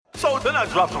So then I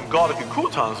dropped some garlic and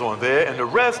croutons on there, and the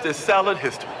rest is salad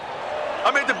history. I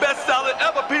made the best salad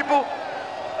ever, people,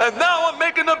 and now I'm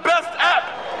making the best app.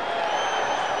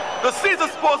 The Caesar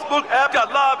Sportsbook app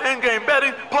got live in-game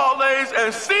betting, parlays,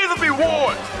 and Caesar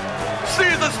rewards.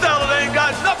 Caesar salad ain't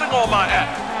got nothing on my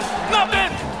app. Nothing!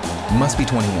 Must be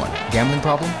 21. Gambling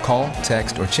problem? Call,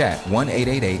 text, or chat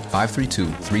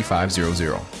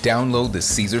 1-888-532-3500. Download the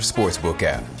Caesar Sportsbook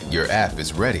app. Your app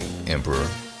is ready, Emperor.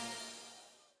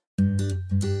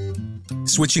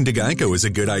 Switching to Geico is a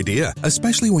good idea,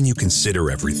 especially when you consider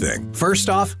everything. First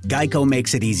off, Geico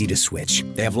makes it easy to switch.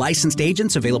 They have licensed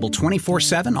agents available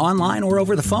 24/7 online or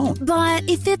over the phone. But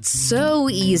if it's so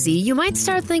easy, you might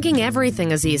start thinking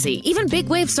everything is easy, even big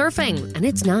wave surfing. And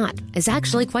it's not. It's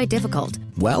actually quite difficult.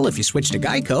 Well, if you switch to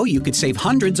Geico, you could save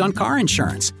hundreds on car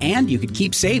insurance. And you could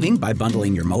keep saving by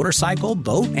bundling your motorcycle,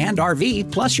 boat, and RV,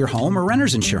 plus your home or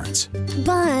renter's insurance.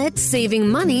 But saving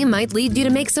money might lead you to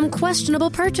make some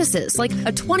questionable purchases, like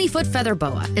a 20-foot feather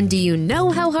boa. And do you know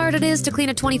how hard it is to clean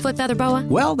a 20-foot feather boa?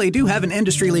 Well, they do have an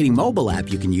industry-leading mobile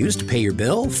app you can use to pay your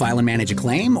bill, file and manage a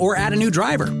claim, or add a new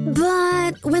driver.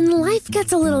 But when life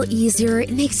gets a little easier,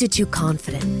 it makes you too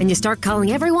confident, and you start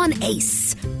calling everyone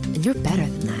Ace. And you're better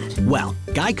than that. Well,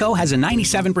 Geico has a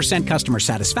 97% customer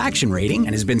satisfaction rating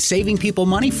and has been saving people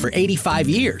money for 85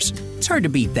 years. It's hard to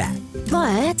beat that.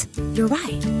 But you're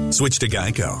right. Switch to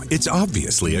Geico. It's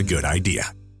obviously a good idea.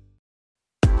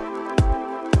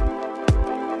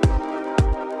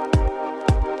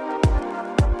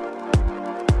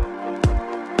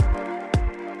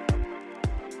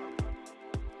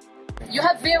 You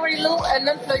have very low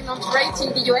unemployment rate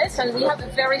in the US, and we have a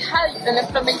very high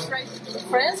unemployment rate in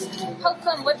France. How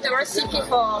come? What's the recipe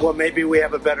for? Well, maybe we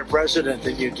have a better president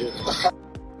than you do.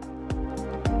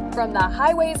 From the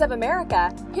highways of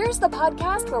America, here's the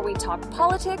podcast where we talk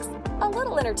politics, a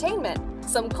little entertainment,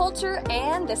 some culture,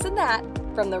 and this and that,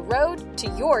 from the road to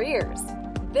your ears.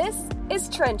 This is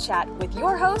Trend Chat with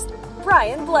your host,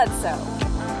 Brian Bledsoe.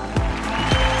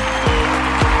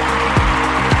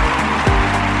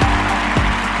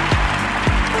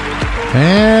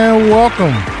 And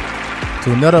welcome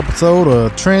to another episode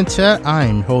of Trend Chat. I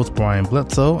am your host, Brian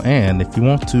Bledsoe, and if you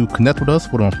want to connect with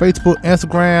us, we're on Facebook,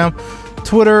 Instagram,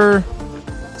 Twitter,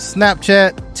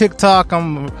 Snapchat, TikTok.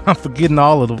 I'm forgetting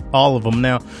all of them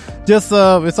now. Just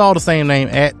it's all the same name,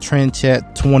 at Trend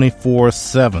Chat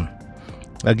 24/7.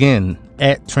 Again,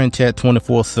 at Trend Chat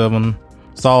 24/7.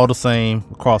 It's all the same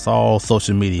across all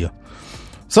social media.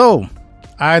 So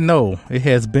I know it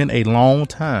has been a long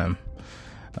time.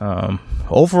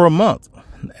 Over a month,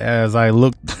 as I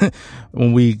looked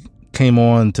when we came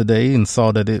on today and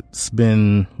saw that it's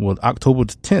been October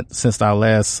 10th since our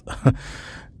last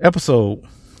episode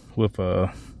with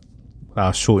our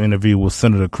short interview with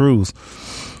Senator Cruz.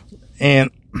 And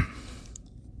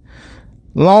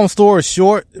long story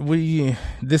short,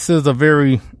 this is a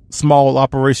very small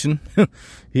operation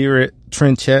here at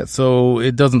Trend Chat, so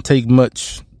it doesn't take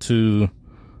much to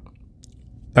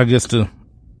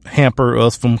hamper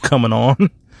us from coming on.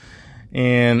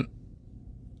 And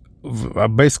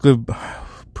basically,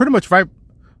 pretty much right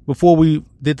before we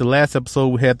did the last episode,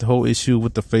 we had the whole issue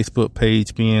with the Facebook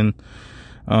page being,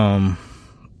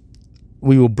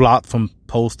 we were blocked from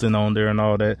posting on there and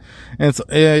all that. And so,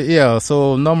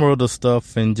 so a number of the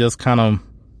stuff and just kind of,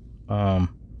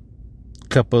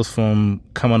 kept us from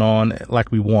coming on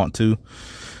like we want to.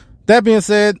 That being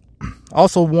said, I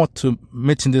also want to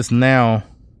mention this now,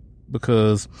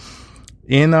 because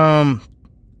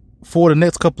for the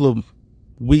next couple of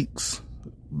weeks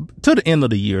to the end of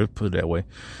the year, put it that way,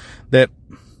 that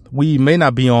we may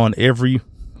not be on every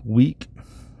week,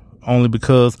 only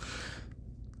because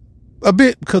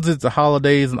it's the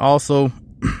holidays, and also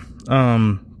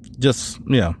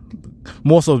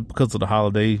more so because of the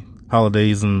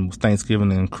holidays and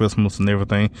Thanksgiving and Christmas and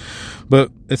everything.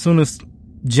 But as soon as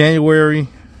January,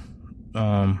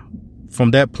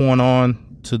 from that point on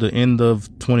to the end of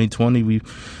 2020, we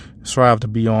strive to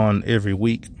be on every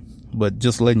week. But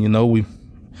just letting you know, we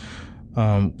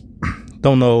don't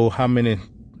know how many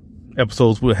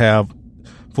episodes we'll have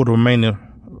for the remainder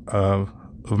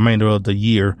of the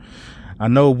year. I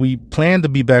know we plan to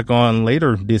be back on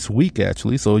later this week,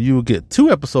 actually, so you will get 2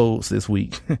 episodes this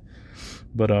week.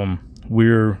 But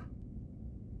we're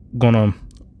gonna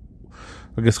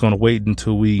wait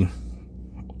until we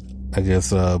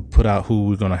put out who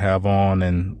we're going to have on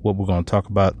and what we're going to talk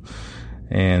about.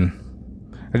 And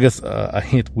I guess a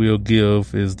hint we'll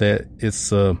give is that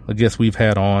it's a guest we've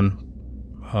had on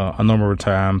a number of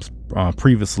times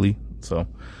previously. So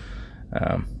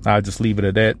I'll just leave it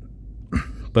at that.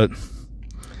 But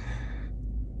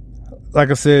like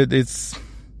I said, it's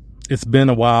it's been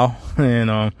a while,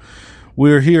 and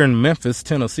we're here in Memphis,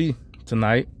 Tennessee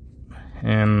tonight,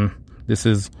 and this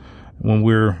is when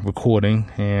we're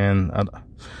recording, and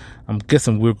I'm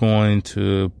guessing we're going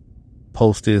to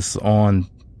post this on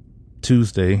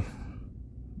Tuesday,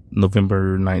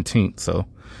 November 19th, so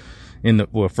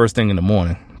first thing in the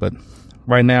morning. But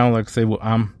right now, like I say,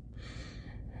 I'm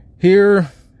here,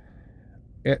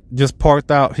 just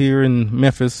parked out here in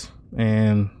Memphis,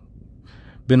 and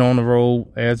been on the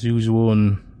road as usual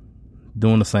and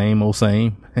doing the same old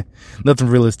same. Nothing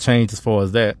really has changed as far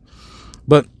as that.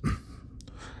 But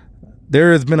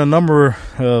there has been a number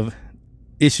of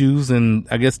issues and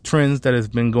I guess trends that has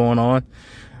been going on.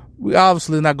 We're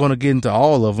obviously not going to get into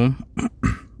all of them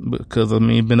because,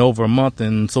 it's been over a month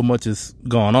and so much has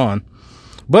gone on.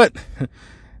 But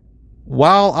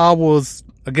while I was,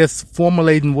 I guess,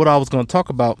 formulating what I was going to talk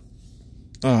about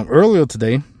earlier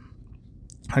today,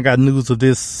 I got news of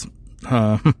this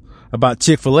about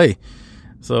Chick-fil-A.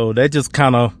 So that just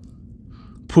kind of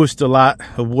pushed a lot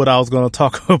of what I was going to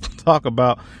talk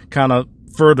about kind of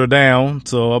further down.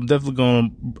 So I'm definitely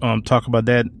going to talk about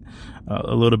that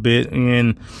a little bit.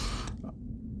 And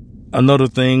another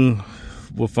thing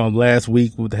from last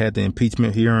week, we had the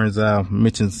impeachment hearings. I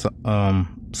mentioned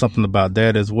something about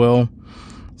that as well.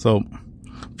 So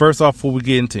first off, before we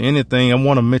get into anything, I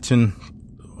want to mention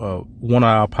one of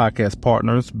our podcast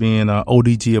partners being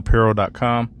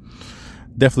odgapparel.com.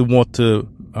 Definitely want to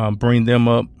bring them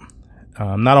up,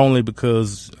 not only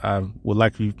because I would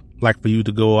like for you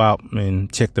to go out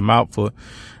and check them out for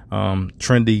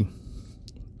trendy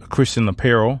Christian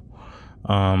apparel,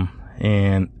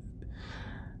 and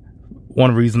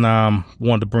one reason I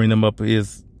wanted to bring them up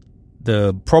is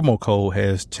the promo code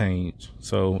has changed.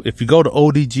 So if you go to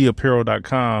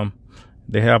odgapparel.com,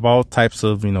 they have all types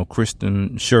of,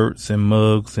 Christian shirts and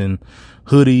mugs and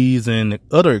hoodies and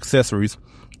other accessories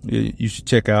you should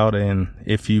check out. And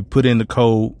if you put in the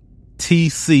code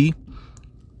TC,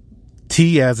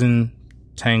 T as in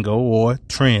Tango or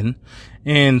Trend,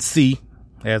 and C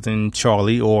as in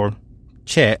Charlie or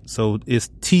Chat. So it's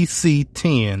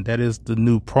TC10. That is the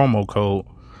new promo code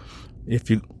if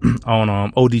you on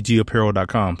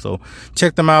odgapparel.com. So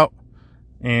check them out.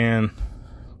 And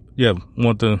yeah,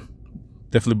 want to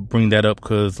definitely bring that up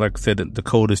because, like I said, the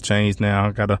code has changed now.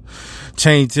 I got to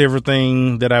change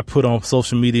everything that I put on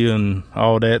social media and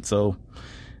all that. So,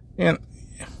 and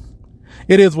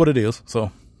it is what it is.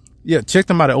 So, yeah, check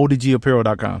them out at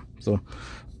odgapparel.com. So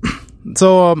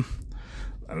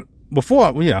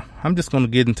I'm just going to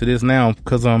get into this now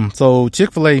because, so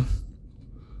Chick-fil-A,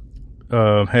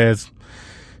 has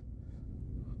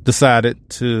decided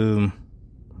to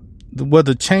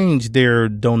change their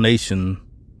donation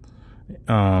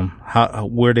where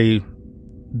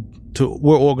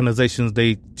organizations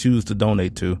they choose to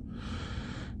donate to.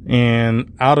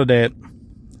 And out of that,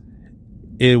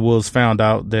 it was found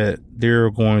out that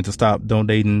they're going to stop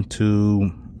donating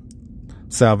to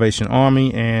Salvation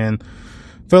Army and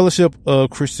Fellowship of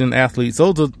Christian Athletes.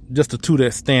 Those are just the two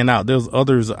that stand out. There's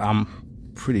others,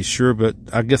 I'm pretty sure, but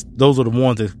I guess those are the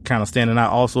ones that kind of standing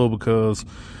out also because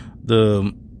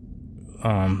the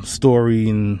story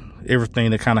and everything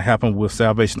that kind of happened with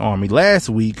Salvation Army last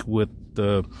week with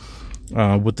the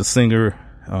singer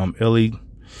Ellie,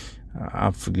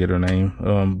 I forget her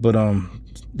name, but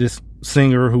this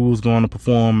singer who was going to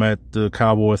perform at the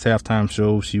Cowboys halftime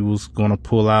show, she was going to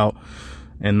pull out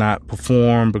and not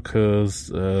perform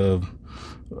because of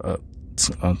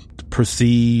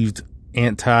perceived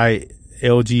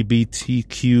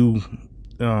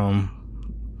anti-LGBTQ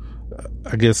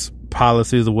I guess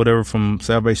policies or whatever from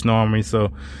Salvation Army.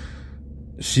 So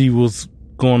she was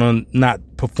going to not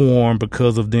perform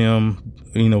because of them,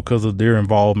 because of their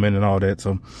involvement and all that.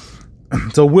 So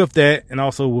with that, and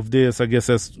also with this, I guess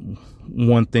that's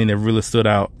one thing that really stood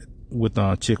out with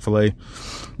Chick-fil-A.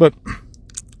 But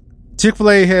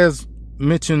Chick-fil-A has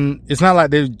mentioned it's not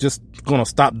like they're just going to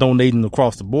stop donating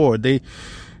across the board. They,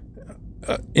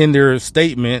 in their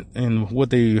statement and what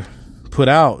they put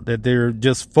out, that they're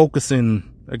just focusing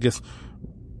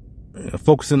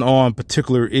on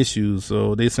particular issues.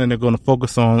 So they said they're going to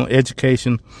focus on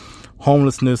education,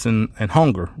 homelessness, and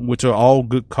hunger, which are all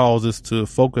good causes to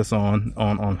focus on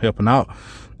helping out.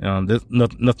 There's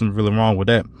nothing really wrong with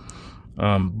that.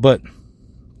 But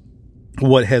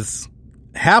what has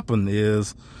happened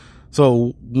is,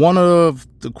 so one of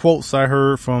the quotes I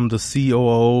heard from the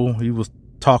COO, he was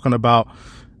talking about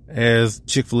as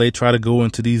Chick-fil-A try to go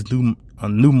into these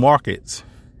new markets,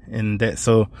 and that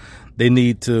so they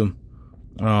need to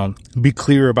be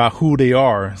clear about who they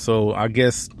are. So I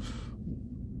guess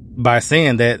by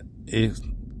saying that is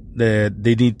that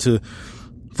they need to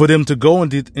for them to go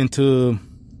into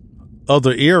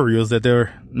other areas that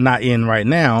they're not in right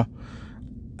now,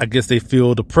 I guess they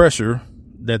feel the pressure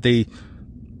that they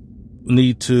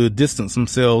need to distance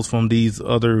themselves from these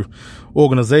other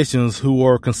organizations who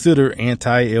are considered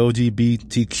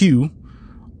anti-LGBTQ,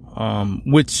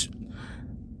 which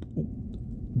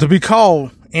to be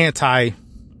called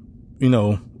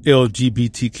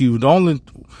anti-LGBTQ, the only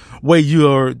way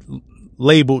you are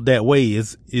labeled that way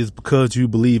is because you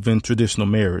believe in traditional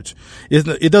marriage.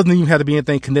 It doesn't even have to be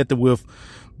anything connected with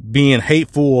being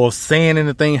hateful or saying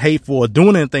anything hateful or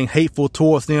doing anything hateful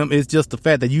towards them. It's just the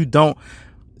fact that you don't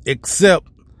accept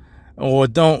or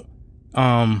don't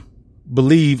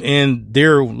believe in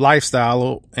their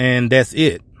lifestyle, and that's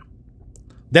it.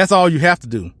 That's all you have to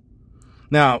do.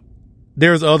 Now,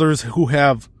 there's others who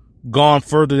have gone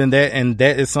further than that, and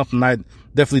that is something I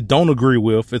definitely don't agree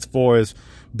with as far as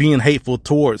being hateful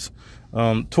towards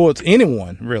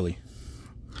anyone, really.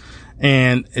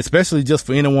 And especially just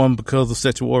for anyone because of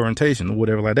sexual orientation or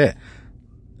whatever like that.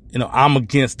 I'm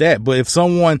against that. But if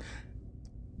someone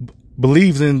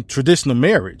believes in traditional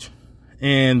marriage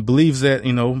and believes that,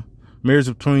 marriage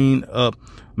between a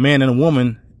man and a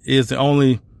woman is the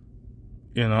only,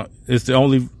 it's the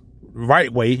only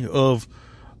right way of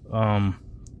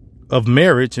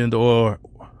marriage and or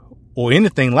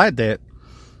anything like that,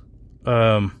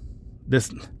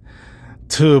 this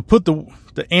to put the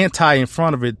anti in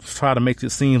front of it, try to make it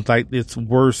seem like it's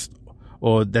worse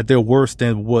or that they're worse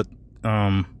than what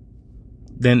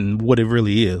it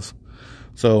really is.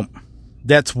 So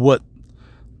that's what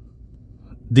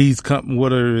these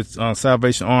whether it's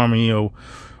Salvation Army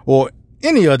or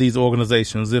any of these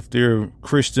organizations, if they're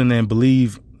Christian and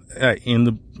believe in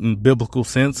the biblical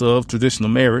sense of traditional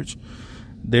marriage,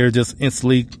 they're just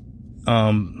instantly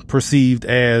perceived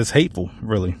as hateful,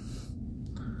 really.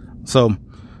 So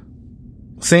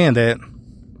saying that,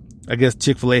 I guess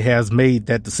Chick-fil-A has made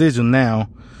that decision now,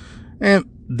 and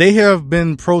they have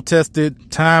been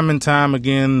protested time and time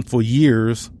again for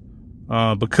years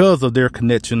because of their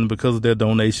connection, because of their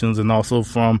donations, and also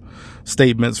from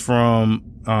statements from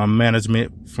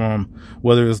management, from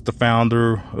whether it's the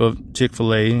founder of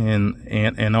Chick-fil-A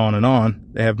and on.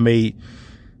 They have made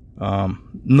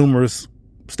numerous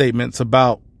statements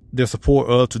about their support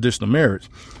of traditional marriage.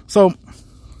 So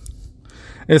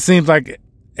it seems like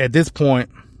at this point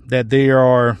that they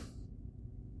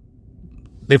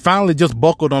finally just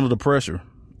buckled under the pressure.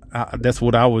 That's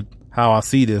how I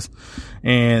see this,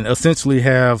 and essentially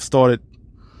have started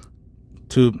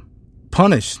to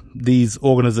punish these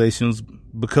organizations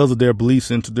because of their beliefs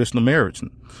in traditional marriage.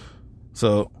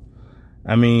 So,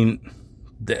 I mean,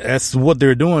 that's what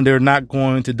they're doing. They're not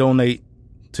going to donate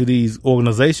to these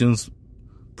organizations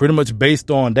pretty much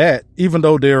based on that, even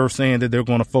though they're saying that they're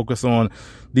going to focus on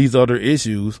these other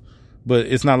issues, but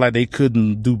it's not like they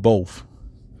couldn't do both.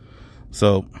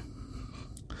 So,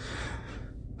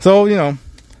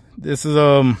 this is,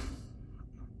 look,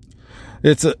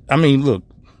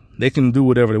 they can do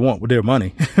whatever they want with their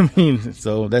money.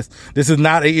 So this is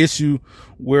not an issue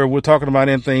where we're talking about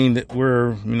anything that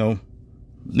we're,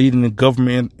 needing a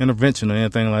government intervention or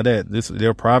anything like that. They're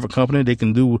a private company. They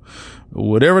can do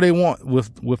whatever they want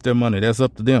with their money. That's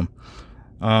up to them.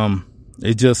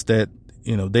 It's just that,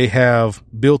 they have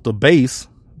built a base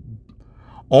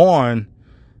on,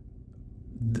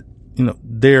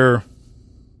 their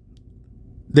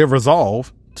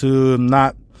resolve to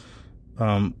not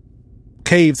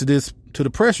cave to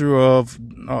the pressure of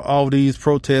all these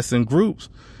protests and groups.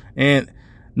 And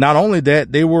not only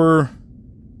that, they were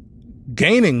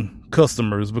gaining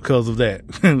customers because of that,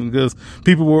 because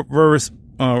people were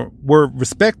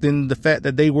respecting the fact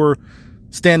that they were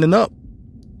standing up,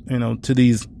 to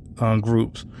these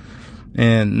groups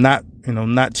and not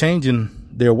changing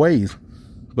their ways.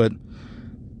 But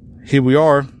here we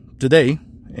are today,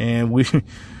 and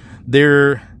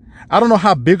I don't know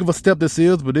how big of a step this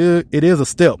is, but it is a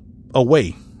step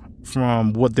away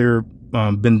from what they're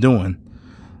been doing.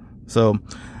 So,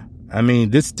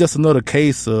 this is just another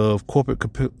case of corporate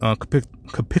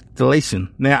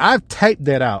capitulation. Now, I've typed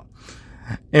that out,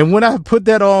 and when I put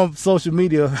that on social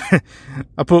media,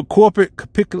 I put corporate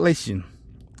capitulation.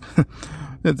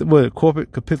 What,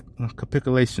 corporate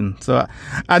capitulation? So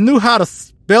I knew how to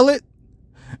spell it,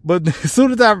 but as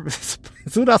soon as I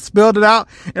spelled it out,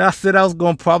 and I said I was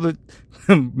going to probably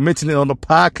mention it on the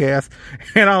podcast,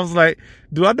 and I was like,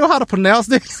 do I know how to pronounce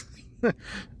this?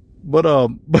 But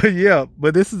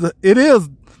it is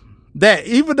that,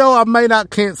 even though I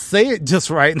can't say it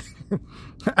just right,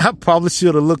 I probably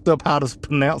should have looked up how to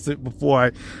pronounce it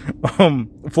before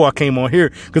I came on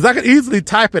here, because I could easily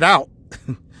type it out.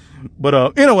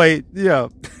 But anyway, yeah.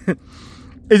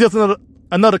 it's just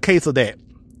another case of that.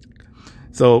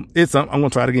 So it's, I'm going to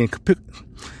try it again.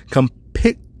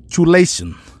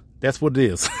 Capitulation. That's what it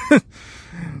is.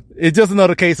 It's just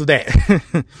another case of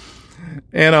that.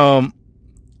 And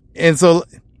so,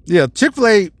 yeah,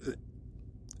 Chick-fil-A,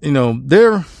 you know,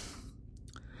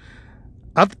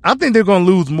 I think they're going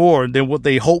to lose more than what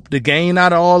they hope to gain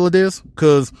out of all of this.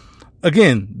 Cause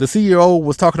again, the CEO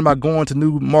was talking about going to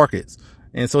new markets.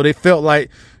 And so they felt like,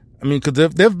 I mean, cause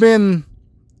there've been,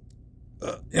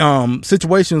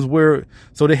 situations where,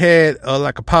 so they had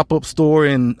like a pop-up store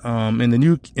in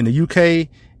the UK,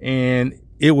 and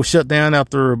it was shut down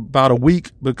after about a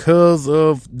week because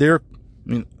of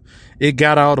it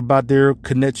got out about their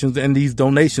connections and these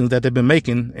donations that they've been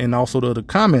making, and also the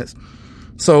comments.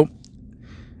 So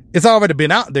it's already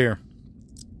been out there.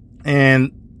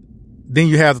 And then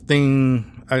you have the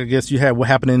thing, I guess you have what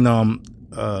happened in,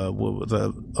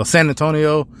 San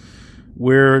Antonio,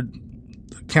 where the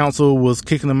council was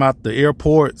kicking them out the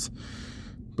airports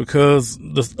because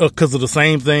of the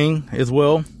same thing as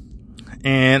well.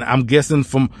 And I'm guessing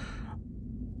from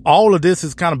all of this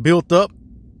is kind of built up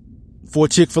for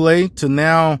Chick-fil-A to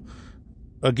now,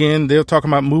 again, they're talking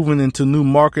about moving into new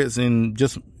markets and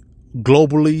just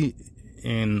globally.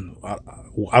 And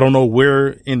I don't know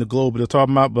where in the globe they're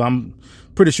talking about, but I'm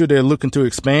pretty sure they're looking to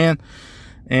expand.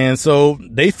 And so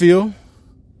they feel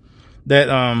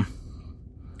that,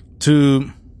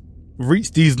 to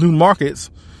reach these new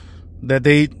markets, that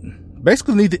they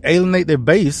basically need to alienate their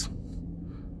base,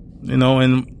 you know,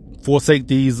 and forsake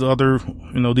these other,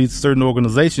 you know, these certain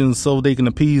organizations so they can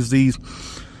appease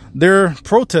their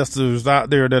protesters out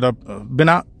there that have been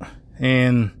out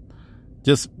and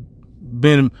just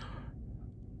been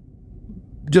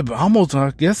almost,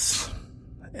 I guess,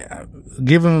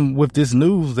 given with this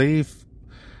news, the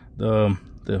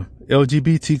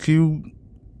LGBTQ,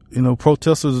 you know,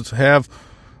 protesters have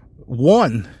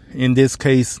won in this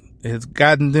case. Has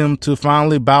gotten them to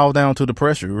finally bow down to the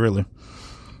pressure, really.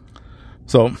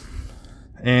 So,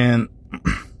 and,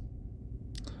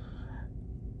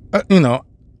 you know,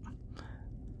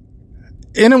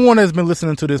 anyone that's been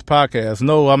listening to this podcast,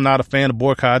 no, I'm not a fan of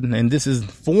boycotting. And this is,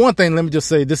 for one thing, let me just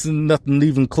say, this is nothing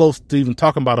even close to even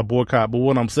talking about a boycott. But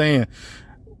what I'm saying,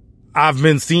 I've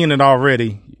been seeing it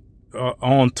already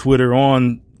on Twitter,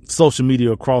 on social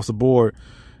media across the board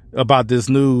about this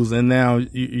news. And now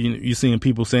you're seeing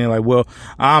people saying like, well,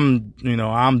 I'm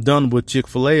done with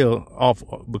Chick-fil-A off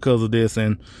because of this.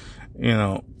 And, you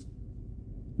know,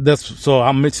 so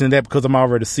I'm mentioning that because I'm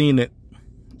already seeing it,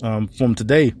 from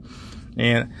today.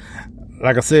 And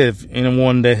like I said, if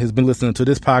anyone that has been listening to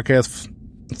this podcast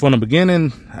from the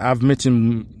beginning, I've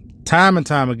mentioned time and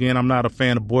time again, I'm not a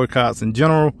fan of boycotts in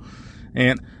general,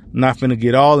 and I'm not going to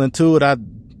get all into it. I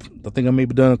think I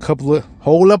maybe done a couple of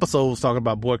whole episodes talking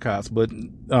about boycotts, but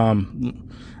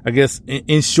I guess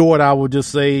in short, I would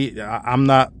just say I'm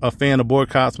not a fan of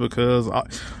boycotts because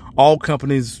all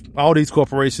these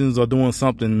corporations are doing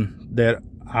something that,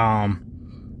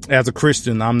 as a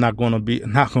Christian, I'm not going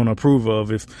to approve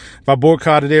of. If I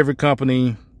boycotted every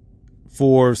company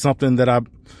for something that I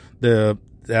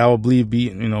would believe be,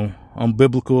 you know,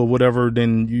 unbiblical or whatever,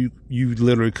 then you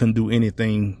literally couldn't do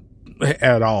anything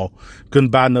at all. Couldn't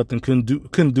buy nothing.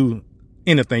 Couldn't do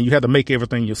anything. You had to make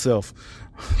everything yourself,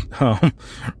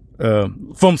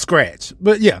 from scratch.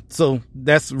 But yeah, so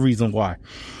that's the reason why.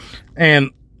 And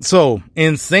so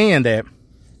in saying that,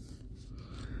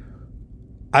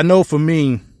 I know for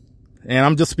me, and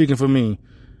I'm just speaking for me,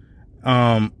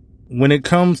 when it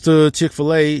comes to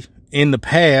Chick-fil-A in the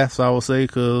past, I will say,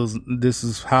 cause this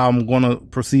is how I'm going to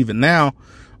perceive it now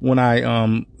when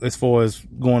as far as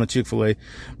going to Chick-fil-A,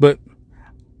 but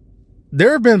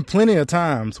there have been plenty of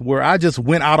times where I just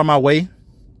went out of my way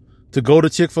to go to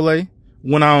Chick-fil-A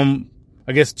when I'm,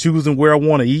 I guess, choosing where I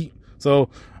want to eat. So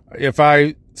if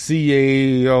I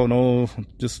see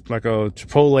just like a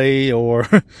Chipotle or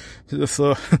just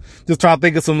trying to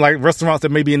think of some like restaurants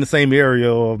that may be in the same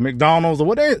area, or McDonald's or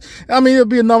whatever. I mean, it'll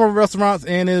be a number of restaurants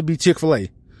and it'll be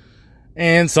Chick-fil-A.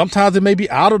 And sometimes it may be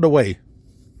out of the way.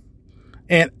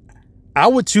 And I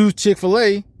would choose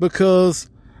Chick-fil-A because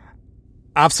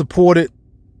I've supported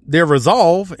their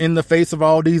resolve in the face of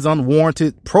all these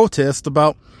unwarranted protests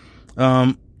about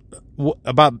them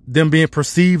being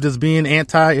perceived as being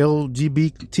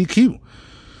anti-LGBTQ.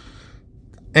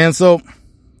 And so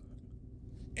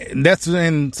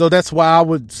that's why I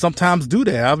would sometimes do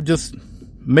that. I would just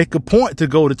make a point to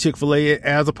go to Chick-fil-A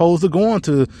as opposed to going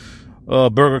to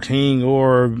Burger King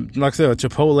or, like I said,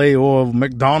 Chipotle or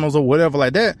McDonald's or whatever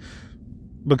like that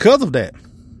because of that.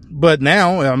 But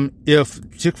now,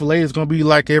 if Chick-fil-A is going to be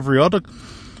like every other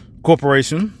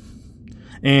corporation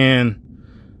and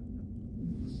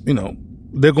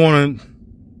they're going to,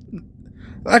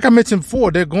 like I mentioned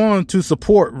before, they're going to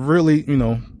support really,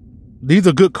 these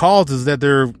are good causes that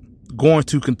they're going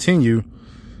to continue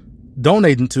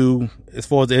donating to as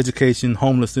far as education,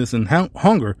 homelessness, and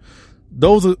hunger.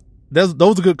 Those are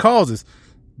good causes.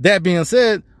 That being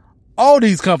said, all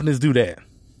these companies do that.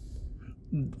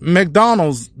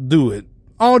 McDonald's do it.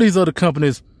 All these other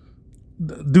companies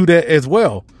do that as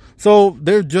well. So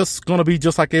they're just going to be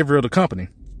just like every other company,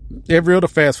 every other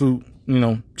fast food,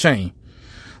 chain.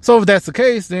 So if that's the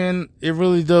case, then it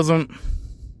really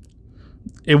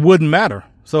it wouldn't matter.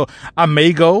 So I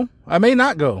may go, I may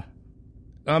not go.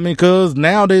 Cause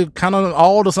now they're kind of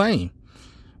all the same.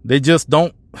 They just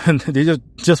don't, they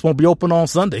just won't be open on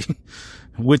Sunday,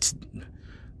 which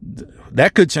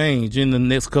that could change in the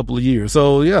next couple of years.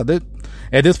 So yeah,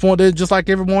 at this point, they're just like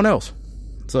everyone else.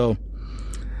 So,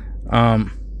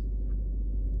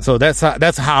 so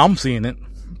that's how I'm seeing it.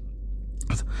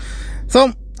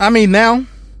 So, now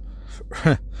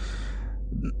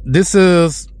this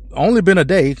has only been a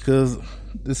day because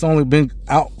it's only been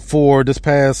out for this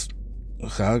past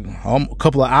a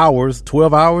couple of hours,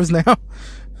 12 hours now.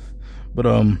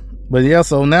 But yeah,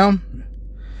 so now,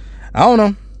 I don't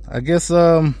know. I guess,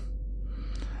 now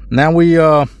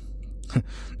we're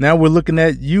looking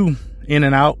at you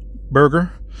In-N-Out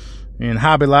Burger and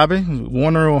Hobby Lobby.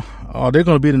 Wondering, are they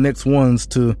going to be the next ones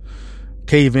to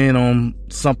cave in on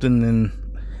something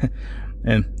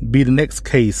and be the next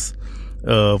case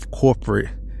of corporate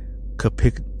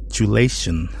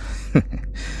capitulation?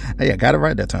 Hey, I got it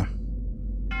right that time.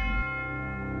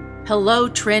 Hello,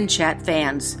 Trend Chat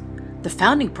fans. The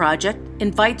Founding Project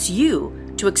invites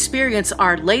you to experience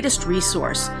our latest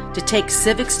resource to take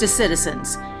civics to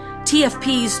citizens,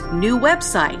 TFP's new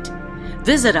website.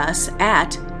 Visit us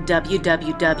at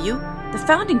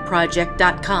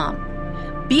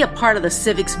www.thefoundingproject.com. Be a part of the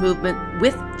civics movement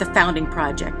with The Founding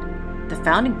Project. The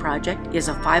Founding Project is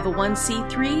a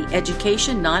 501c3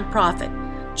 education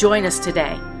nonprofit. Join us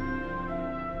today.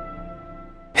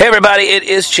 Hey everybody, it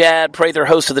is Chad Prather,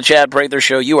 host of the Chad Prather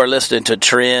Show. You are listening to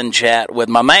Trend Chat with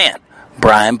my man,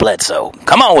 Brian Bledsoe.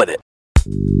 Come on with it.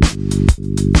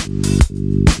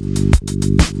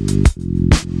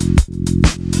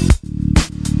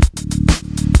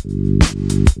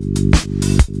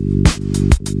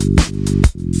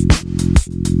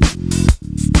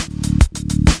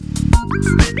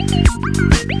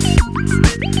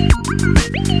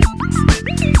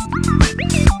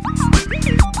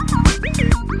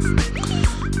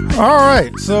 All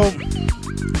right, so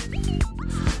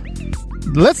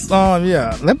let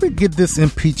me get this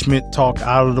impeachment talk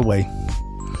out of the way.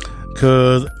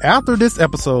 Because after this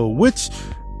episode, which,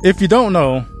 if you don't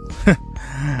know,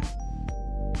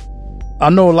 I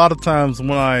know a lot of times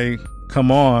when I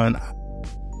come on,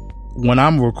 when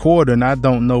I'm recording, I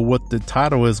don't know what the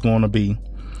title is going to be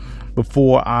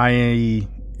before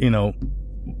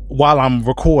while I'm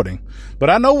recording. But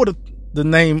I know what the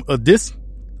name of this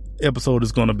episode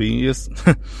is going to be. It's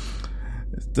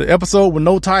the episode with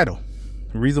no title.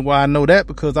 The reason why I know that,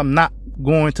 because I'm not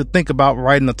going to think about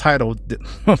writing a title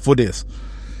for this.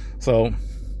 So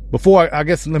before I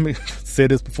guess let me say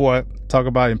this before I talk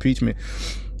about impeachment.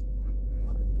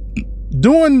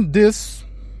 Doing this,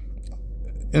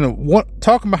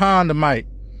 talking behind the mic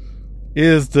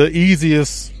is the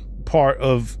easiest part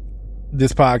of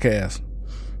this podcast,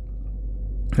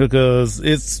 because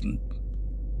it's,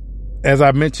 as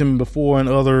I mentioned before in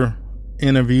other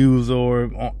interviews or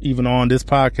even on this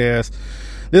podcast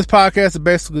is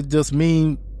basically just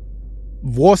me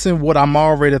voicing what I'm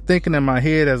already thinking in my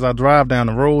head as I drive down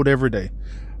the road every day.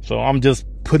 So I'm just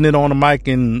putting it on the mic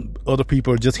and other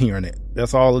people are just hearing it.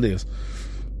 That's all it is.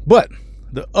 But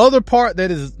the other part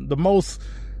that is the most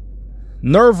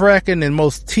nerve-wracking and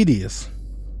most tedious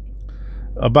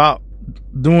about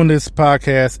doing this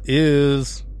podcast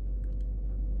is,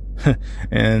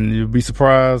 and you'll be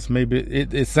surprised, maybe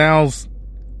it sounds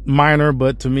minor,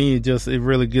 but to me it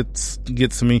really gets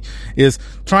to me, is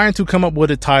trying to come up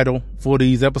with a title for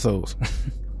these episodes.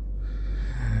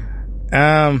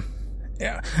 Yeah,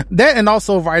 that, and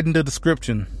also writing the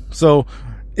description. So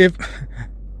if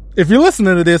you're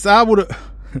listening to this, I would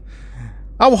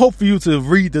hope for you to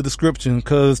read the description,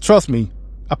 because trust me,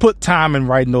 I put time in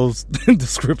writing those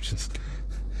descriptions.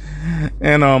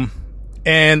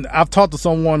 And I've talked to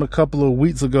someone a couple of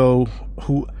weeks ago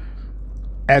who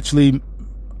actually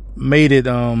made it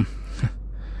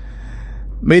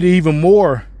even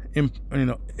more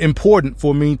important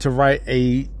for me to write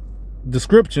a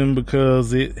description,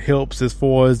 because it helps as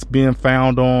far as being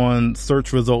found on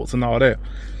search results and all that.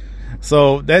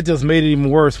 So that just made it even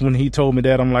worse when he told me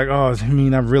that. I'm like, oh, I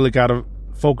mean, I really got to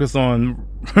focus on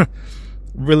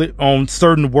really on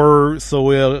certain words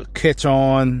so it'll catch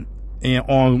on and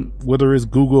on whether it's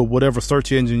Google or whatever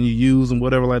search engine you use and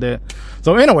whatever like that.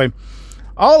 So anyway,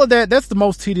 all of that's the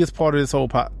most tedious part of this whole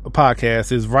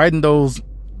podcast is writing those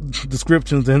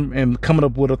descriptions and coming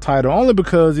up with a title, only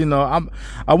because, you know,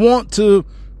 I want to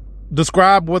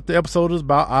describe what the episode is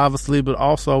about, obviously, but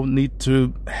also need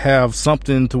to have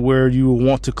something to where you will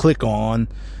want to click on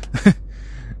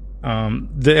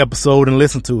the episode and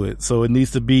listen to it. So it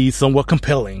needs to be somewhat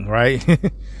compelling, right?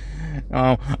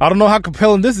 I don't know how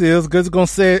compelling this is because it's going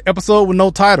to say episode with no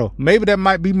title. Maybe that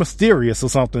might be mysterious or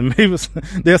something. Maybe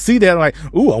they'll see that like,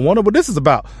 ooh, I wonder what this is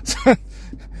about.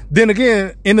 Then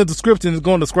again, in the description, it's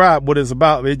going to describe what it's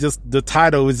about. The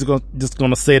title is just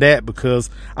going to say that, because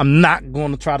I'm not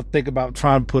going to try to think about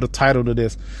trying to put a title to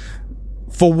this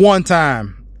for one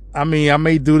time. I mean, I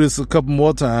may do this a couple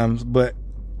more times, but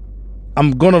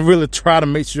I'm going to really try to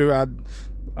make sure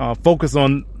I focus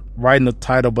on writing the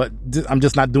title, but I'm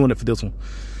just not doing it for this one,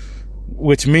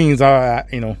 which means I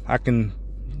can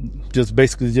just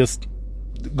basically just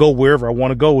go wherever I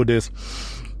want to go with this.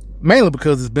 Mainly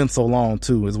because it's been so long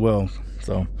too, as well.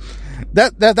 So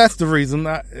that's the reason.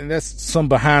 And that's some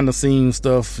behind the scenes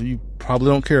stuff you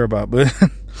probably don't care about, but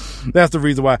that's the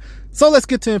reason why. So let's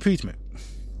get to impeachment.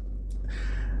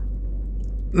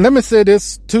 Let me say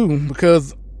this too,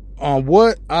 because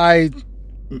what I'm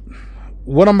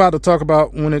about to talk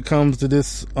about when it comes to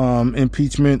this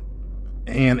impeachment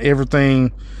and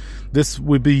everything, this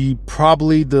would be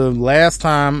probably the last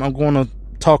time I'm going to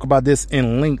talk about this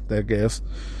in length, I guess.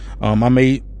 I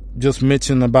may just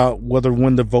mention about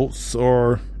when the votes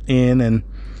are in and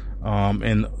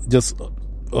just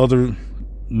other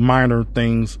minor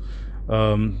things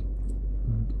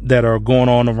that are going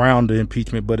on around the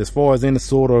impeachment. But as far as any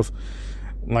sort of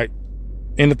like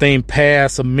anything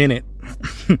past a minute,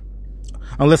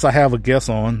 unless I have a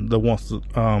guest on that wants to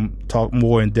talk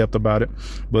more in depth about it,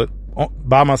 but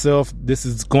by myself, this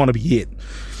is going to be it.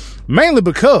 Mainly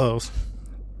because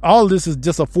all of this is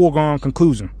just a foregone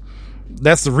conclusion.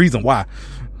 That's the reason why.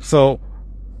 So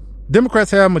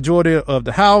Democrats have a majority of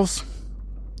the House.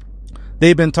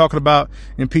 They've been talking about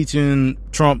impeaching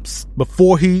Trump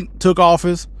before he took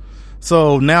office.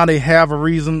 So now they have a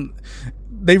reason.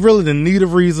 They really didn't need a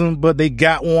reason, but they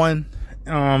got one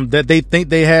that they think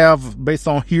they have based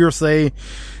on hearsay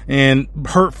and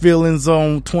hurt feelings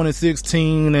on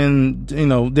 2016 and, you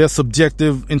know, their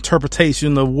subjective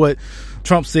interpretation of what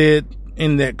Trump said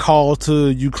in that call to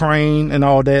Ukraine and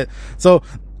all that. So,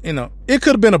 you know, it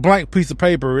could have been a blank piece of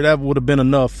paper. That would have been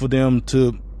enough for them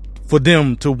to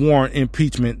warrant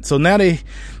impeachment. So now they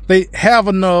have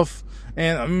enough,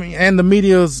 and I mean, and the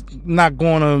media's not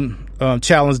going to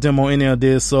challenge them on any of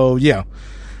this. So yeah.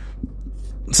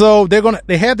 So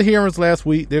they had the hearings last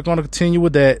week. They're going to continue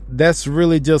with that. That's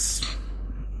really just,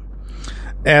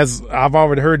 as I've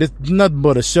already heard, it's nothing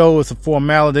but a show. It's a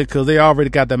formality because they already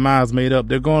got their minds made up.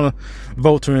 They're going to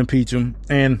vote to impeach him.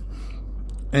 And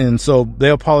so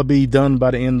they'll probably be done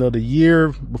by the end of the year,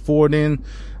 before then,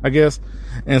 I guess.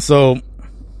 And so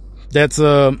that's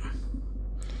no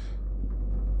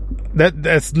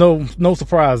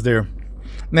surprise there.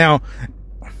 Now,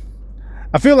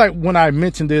 I feel like when I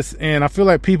mentioned this, and I feel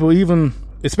like people, even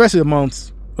especially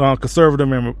amongst conservative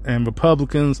and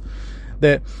Republicans,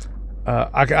 that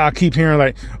I keep hearing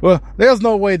like, well, there's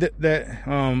no way that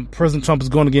President Trump is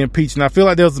going to get impeached. And I feel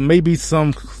like there's maybe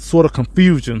some sort of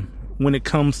confusion when it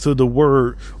comes to the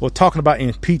word or talking about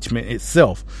impeachment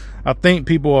itself. I think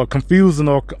people are confusing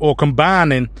or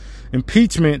combining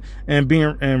impeachment and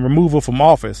removal from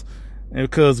office. And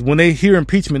because when they hear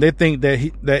impeachment, they think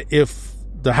that if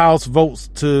the House votes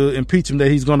to impeach him,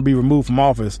 that he's going to be removed from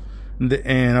office.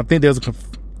 And I think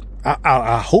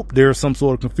I hope there's some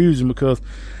sort of confusion, because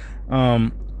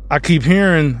I keep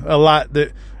hearing a lot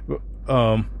that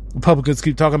Republicans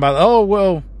keep talking about, oh,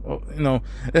 well, you know,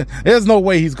 there's no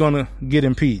way he's going to get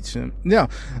impeached. And yeah,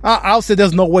 I'll say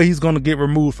there's no way he's going to get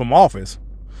removed from office.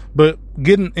 But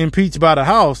getting impeached by the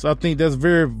House, I think that's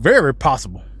very, very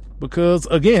possible. Because,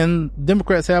 again,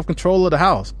 Democrats have control of the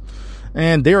House.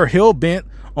 And they're hell-bent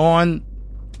on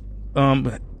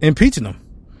impeaching them.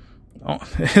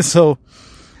 So,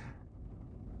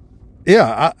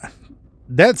 yeah,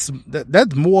 that's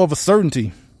more of a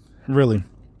certainty, really.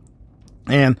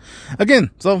 And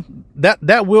again, so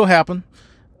that will happen.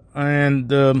 And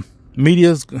the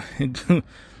media's,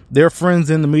 they're friends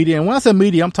in the media. And when I say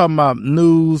media, I'm talking about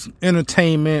news,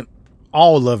 entertainment,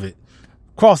 all of it.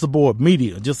 Across the board,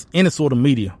 media, just any sort of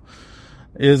media,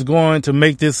 is going to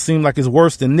make this seem like it's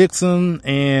worse than Nixon,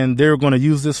 and they're going to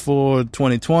use this for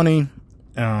 2020.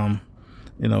 You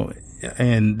know,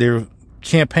 and they're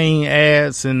campaign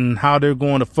ads and how they're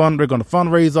going to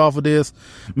fundraise off of this.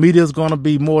 Media is going to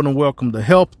be more than welcome to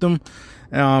help them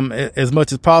as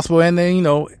much as possible. And then,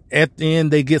 at the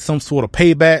end, they get some sort of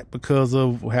payback because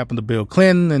of what happened to Bill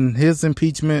Clinton and his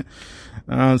impeachment.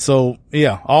 So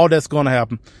yeah, all that's going to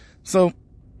happen. So,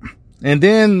 and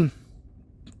then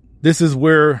this is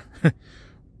where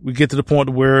we get to the point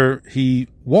where he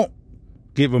won't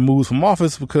get removed from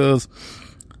office because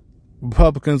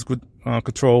Republicans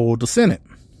control the Senate.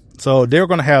 So they're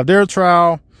going to have their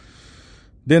trial.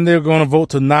 Then they're going to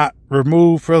vote to not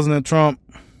remove President Trump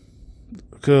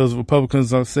because Republicans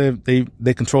have said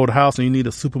they control the House and you need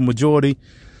a supermajority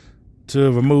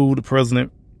to remove the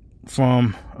president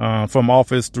from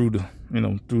office through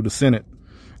the Senate.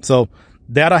 So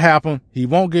that'll happen. He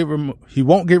won't get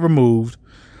removed.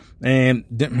 And,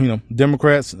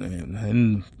 Democrats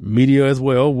and media as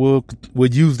well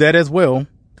would use that as well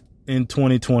in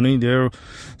 2020. There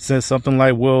says something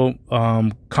like,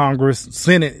 Congress,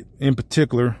 Senate in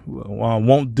particular,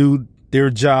 won't do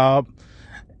their job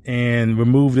and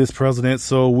remove this president.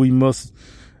 So we must,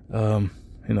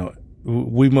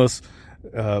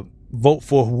 vote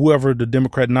for whoever the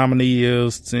Democrat nominee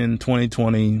is in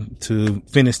 2020 to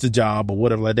finish the job or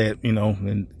whatever like that,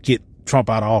 and get Trump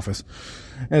out of office.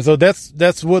 And so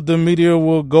that's what the media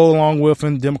will go along with,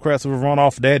 and Democrats will run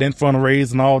off that and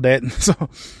fundraise and all that.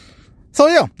 So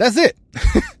yeah, that's it.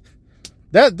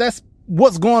 That's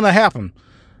what's going to happen.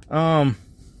 I'm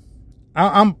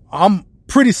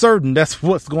pretty certain that's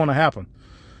what's going to happen.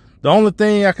 The only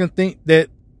thing I can think that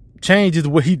changes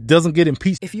where he doesn't get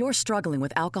impeached. If you're struggling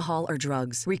with alcohol or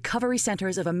drugs, Recovery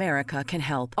Centers of America can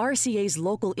help. RCA's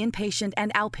local inpatient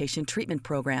and outpatient treatment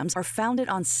programs are founded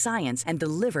on science and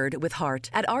delivered with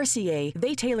heart. At RCA,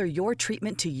 they tailor your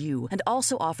treatment to you and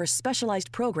also offer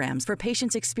specialized programs for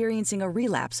patients experiencing a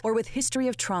relapse or with history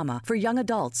of trauma for young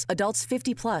adults, adults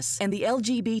 50 plus, and the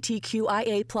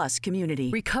LGBTQIA plus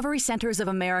community. Recovery Centers of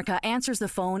America answers the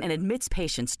phone and admits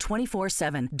patients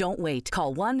 24/7. Don't wait.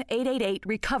 Call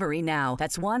 1-888-RECOVERY now.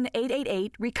 That's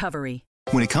 1-888-RECOVERY.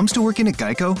 When it comes to working at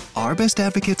Geico, our best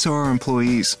advocates are our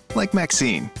employees, like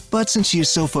Maxine. But since she is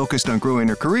so focused on growing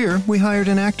her career, we hired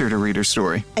an actor to read her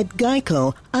story. At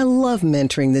Geico, I love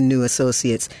mentoring the new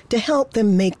associates to help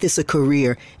them make this a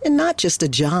career and not just a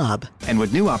job. And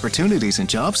with new opportunities and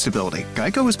job stability,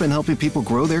 Geico has been helping people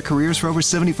grow their careers for over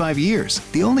 75 years.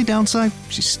 The only downside,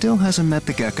 she still hasn't met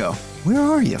the gecko. Where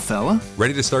are you, fella?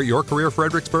 Ready to start your career,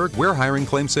 Fredericksburg? We're hiring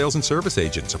claim sales and service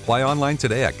agents. Apply online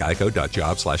today at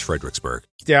geico.job/Fredericksburg.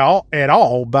 At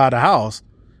all buy the house,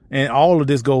 and all of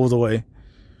this goes away,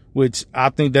 which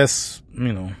I think that's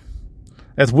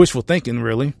wishful thinking,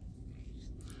 really.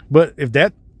 But if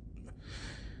that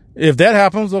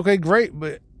happens, okay, great.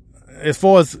 But as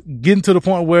far as getting to the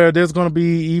point where there's going to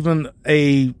be even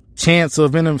a chance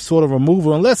of any sort of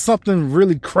removal, unless something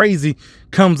really crazy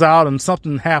comes out and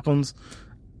something happens.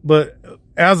 But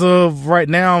as of right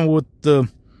now, with the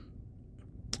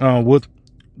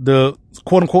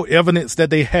quote unquote evidence that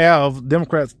they have,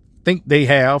 Democrats think they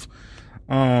have,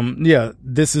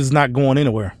 this is not going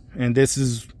anywhere, and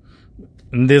this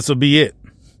will be it.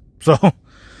 So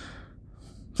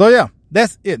yeah,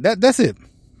 that's it. That's it.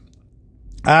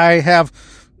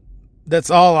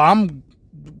 That's all I'm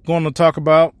going to talk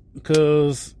about,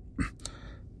 because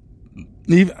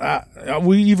even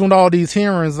with all these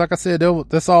hearings, like I said,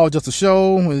 that's all just a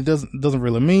show. It doesn't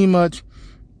really mean much,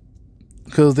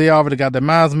 because they already got their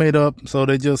minds made up. So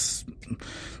they just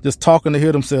talking to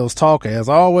hear themselves talk, as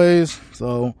always.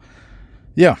 So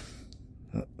yeah.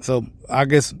 So I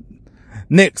guess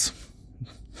next,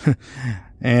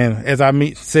 and as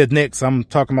I said next, I'm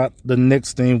talking about the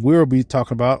next thing we'll be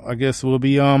talking about, I guess, will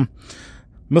be Mr.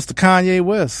 Kanye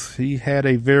West. He had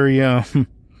a very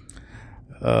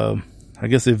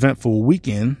eventful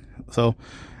weekend. So,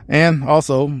 and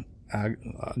also,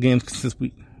 again, since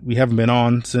we haven't been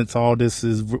on since all this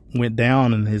went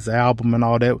down, and his album and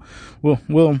all that,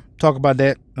 we'll talk about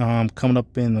that coming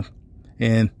up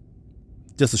in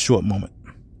just a short moment.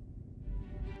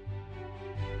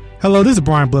 Hello, this is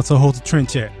Brian Bledsoe, host of Trend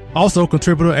Chat, also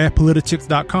contributor at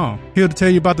Politichicks.com. Here to tell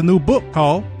you about the new book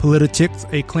called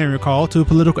Politichicks, a Clarion Call to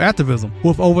Political Activism,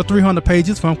 with over 300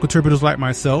 pages from contributors like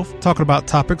myself, talking about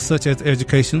topics such as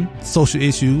education, social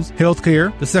issues,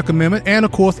 healthcare, the Second Amendment, and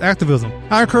of course, activism.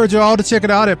 I encourage you all to check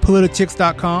it out at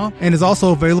Politichicks.com, and is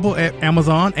also available at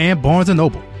Amazon and Barnes &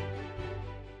 Noble.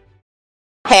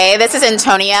 Hey, this is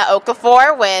Antonia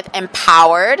Okafor with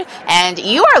Empowered, and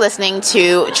you are listening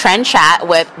to Trend Chat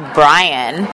with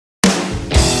Brian.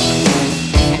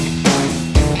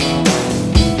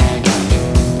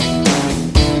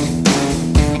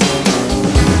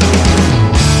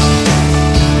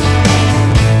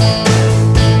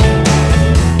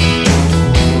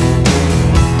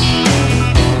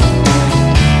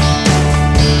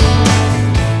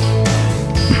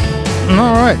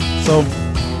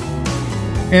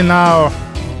 in our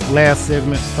last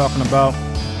segment talking about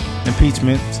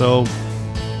impeachment. So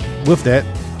with that,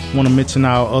 I want to mention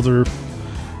our other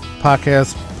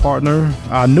podcast partner.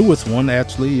 Our newest one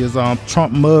actually is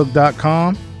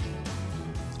TrumpMug.com.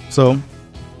 So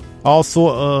all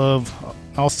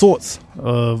sorts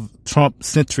of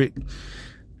Trump-centric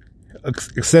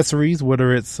accessories,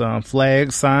 whether it's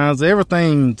flags, signs,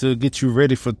 everything to get you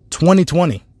ready for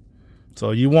 2020.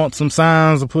 So you want some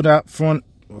signs to put out front,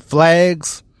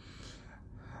 flags.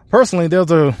 Personally,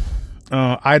 there's a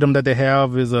item that they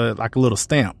have is like a little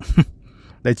stamp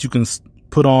that you can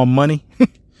put on money.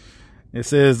 It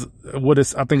says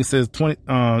I think it says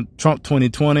Trump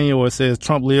 2020, or it says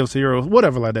Trump lives here, or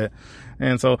whatever like that.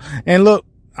 And look,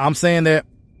 I'm saying that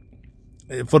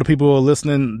for the people who are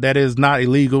listening, that is not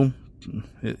illegal.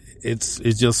 It's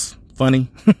just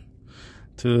funny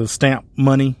to stamp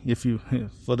money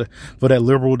for that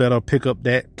liberal that'll pick up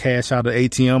that cash out of the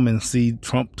ATM and see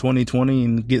Trump 2020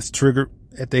 and gets triggered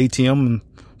at the ATM and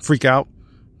freak out,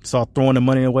 start throwing the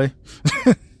money away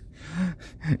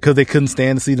because they couldn't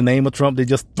stand to see the name of Trump. They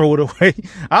just throw it away.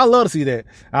 I love to see that.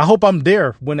 I hope I'm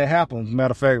there when that happens.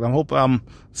 Matter of fact, I hope I'm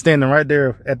standing right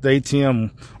there at the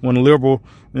ATM when the liberal,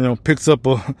 picks up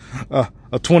a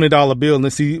 $20 bill and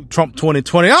they see Trump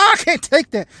 2020. Oh, I can't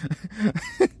take that.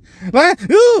 Like,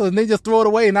 ooh, and they just throw it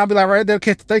away, and I'll be like, right there,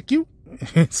 can't thank you.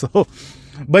 So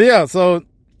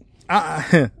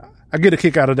I get a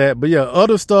kick out of that. But yeah,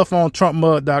 other stuff on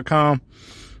TrumpMug.com.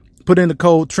 Put in the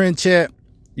code TrendChat.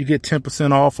 You get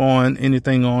 10% off on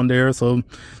anything on there. So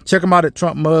check them out at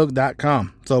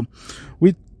TrumpMug.com. So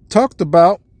we talked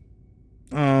about,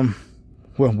 we're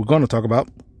going to talk about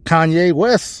Kanye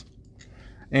West.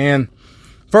 And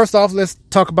first off, let's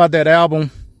talk about that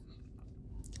album.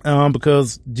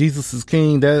 Because Jesus is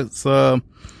King, that's, I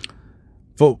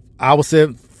would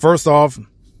say, first off,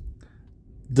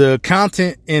 the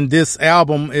content in this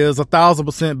album is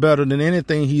 1,000% better than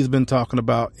anything he's been talking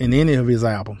about in any of his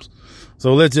albums.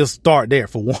 So let's just start there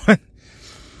for one.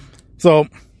 So,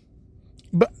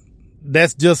 but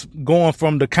that's just going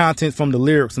from the content, from the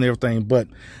lyrics and everything. But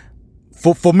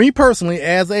for me personally,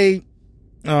 as an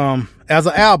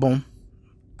album,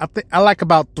 I like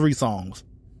about 3 songs.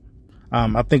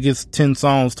 I think it's 10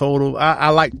 songs total. I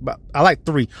like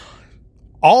 3.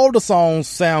 All the songs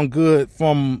sound good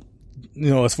from,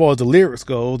 as far as the lyrics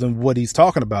goes and what he's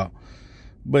talking about.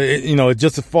 But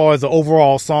just as far as the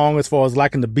overall song, as far as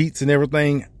liking the beats and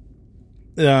everything,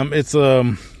 it's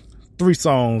 3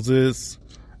 songs. It's,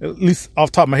 at least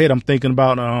off the top of my head, I'm thinking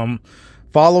about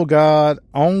Follow God,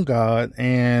 On God,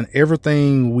 and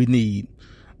Everything We Need.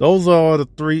 Those are the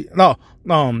 3. No,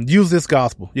 Use This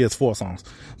Gospel. Yeah, it's 4 songs.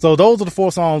 So those are the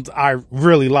 4 songs I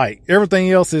really like.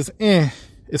 Everything else is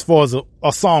as far as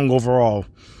a song overall.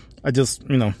 I just,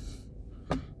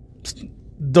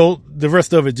 though the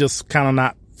rest of it just kind of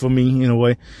not for me in a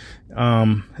way.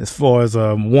 As far as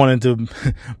wanting to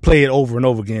play it over and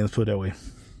over again, let's put it that way.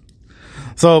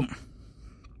 So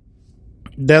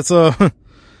that's what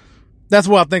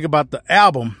I think about the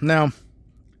album. Now,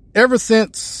 ever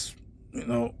since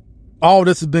all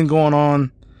this has been going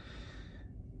on,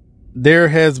 there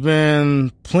has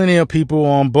been plenty of people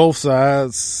on both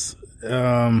sides,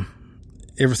 ever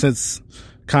since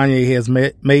Kanye has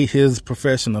made his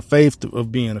profession of faith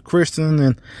of being a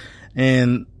Christian,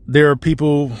 and there are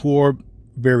people who are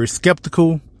very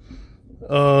skeptical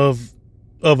of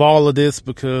all of this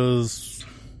because,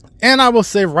 and I will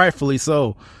say rightfully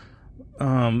so,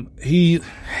 he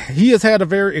has had a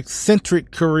very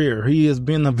eccentric career. He has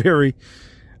been a very,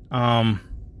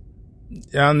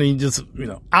 just,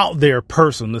 out there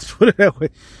person, let's put it that way.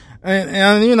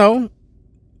 And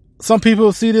some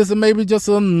people see this as maybe just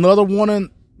another one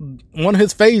of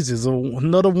his phases, or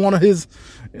another one of his,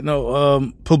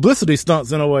 publicity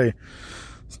stunts in a way.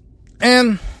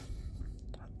 And,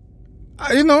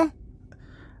 I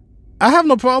have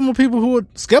no problem with people who are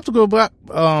skeptical about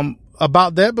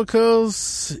that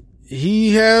because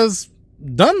he has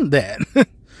done that.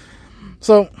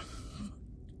 So,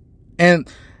 and,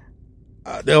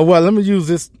 let me use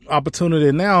this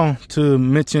opportunity now to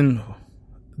mention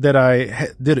that I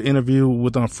did an interview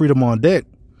with Freedom on Deck,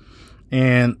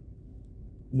 and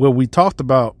where we talked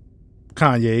about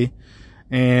Kanye,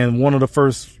 and one of the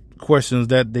first questions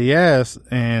that they asked,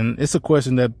 and it's a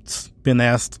question that's been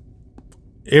asked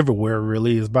everywhere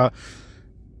really, is about,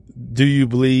 do you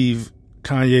believe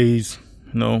Kanye's,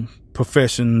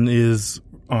 profession is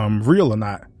real or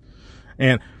not?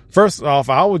 And first off,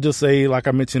 I would just say, like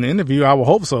I mentioned in the interview, I would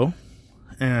hope so.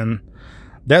 And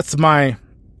that's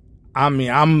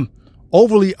I'm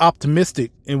overly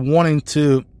optimistic in wanting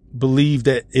to believe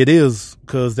that it is,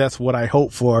 because that's what I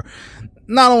hope for.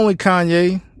 not only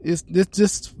Kanye, it's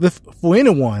just for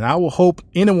anyone. I will hope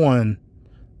anyone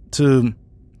to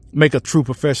make a true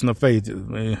profession of faith.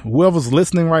 Whoever's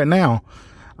listening right now,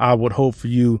 I would hope for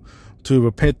you to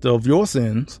repent of your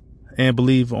sins and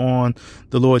believe on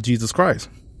the Lord Jesus Christ,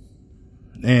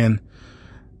 and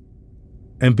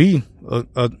be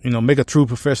make a true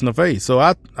profession of faith. So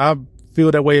I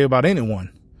feel that way about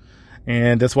anyone,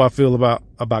 and that's why I feel about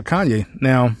Kanye.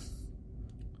 Now,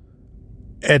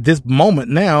 at this moment,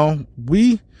 now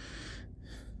we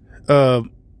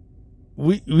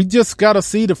just got to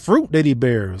see the fruit that he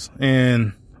bears,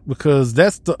 and because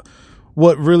that's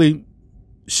what really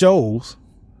shows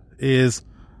is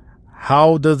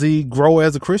how does he grow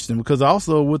as a Christian. Because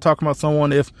also we're talking about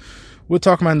someone, if we're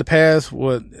talking about in the past,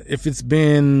 if it's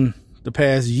been the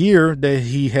past year that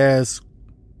he has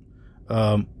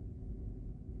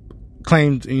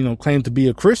claimed to be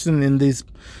a Christian in this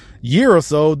year or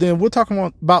so, then we're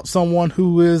talking about someone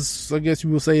who is, I guess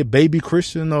you would say, a baby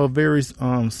Christian or very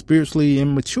spiritually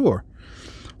immature.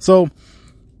 So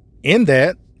in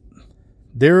that,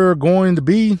 there are going to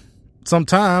be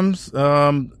sometimes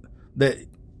that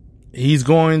he's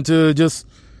going to just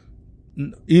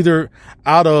either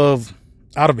out of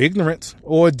ignorance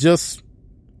or just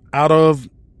out of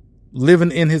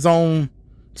living in his own,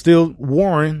 still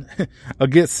warring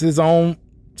against his own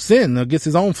sin, against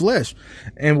his own flesh,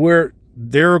 and where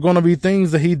there are going to be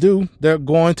things that he do that are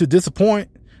going to disappoint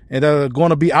and that are going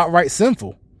to be outright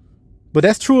sinful. But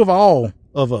that's true of all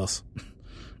of us.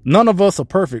 None of us are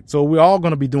perfect, so we're all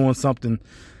going to be doing something.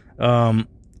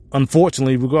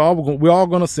 Unfortunately, we're all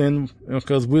going to sin,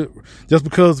 because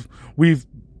because we've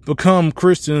become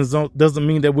Christians doesn't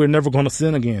mean that we're never going to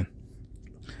sin again.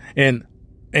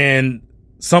 And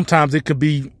sometimes it could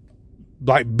be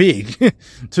like big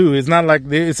too. It's not like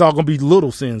it's all going to be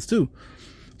little sins too.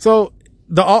 So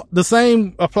the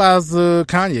same applies to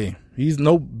Kanye. He's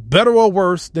no better or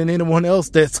worse than anyone else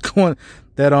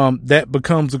that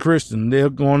becomes a Christian. They're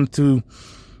going to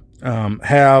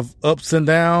have ups and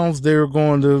downs. They're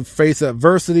going to face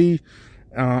adversity.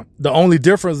 The only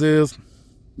difference is,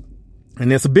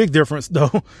 and it's a big difference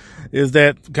though, is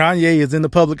that Kanye is in the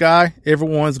public eye.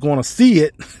 Everyone's going to see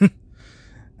it.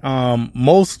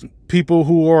 Most people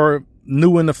who are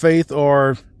new in the faith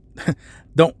or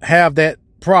don't have that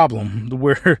problem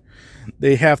where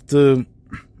they have to,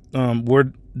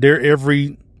 where their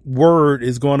every word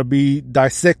is going to be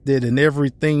dissected and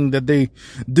everything that they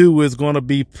do is going to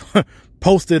be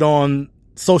posted on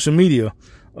social media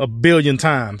 1 billion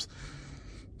times.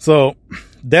 So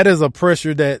that is a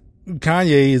pressure that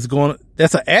Kanye is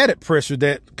that's an added pressure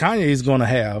that Kanye is going to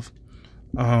have.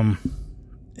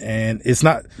 And it's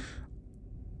not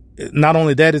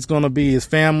only that, it's going to be his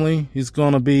family. It's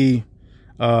going to be,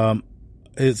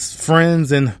 his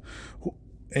friends and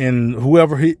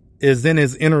whoever he is in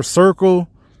his inner circle.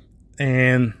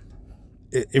 And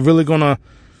it really going to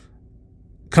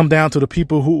come down to the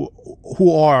people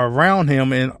who are around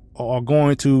him and are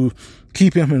going to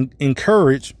keep him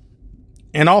encouraged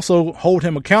and also hold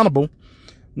him accountable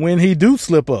when he do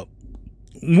slip up.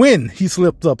 When he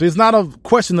slipped up, it's not a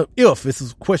question of if, it's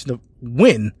a question of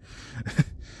when.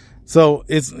 So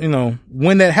it's,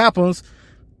 when that happens,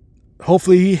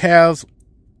 hopefully he has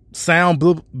sound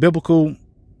biblical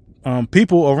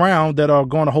people around that are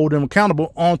going to hold him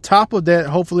accountable. On top of that,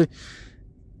 hopefully,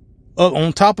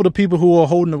 on top of the people who are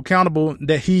holding him accountable,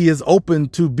 that he is open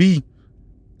to be,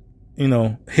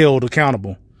 held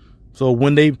accountable. So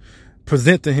when they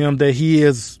present to him that he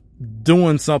is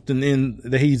doing something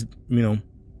that he's,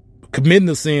 committing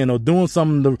a sin or doing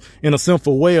something in a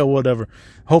sinful way or whatever,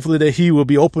 hopefully that he will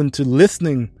be open to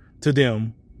listening to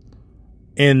them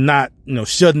and not,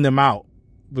 shutting them out,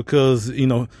 because,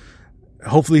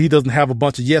 hopefully he doesn't have a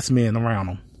bunch of yes men around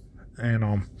him.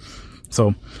 And,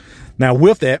 so now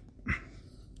with that,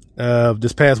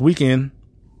 this past weekend,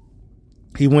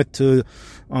 he went to,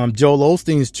 Joel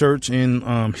Osteen's church in,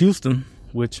 Houston,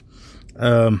 which,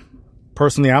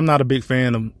 personally, I'm not a big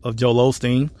fan of Joel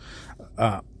Osteen.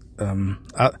 I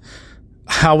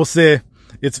would say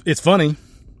it's funny.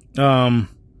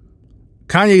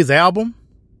 Kanye's album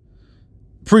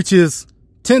preaches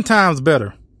 10 times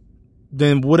better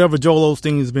than whatever Joel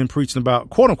Osteen has been preaching about,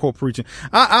 quote unquote preaching.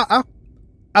 I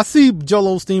see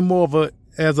Joel Osteen more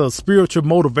as a spiritual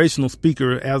motivational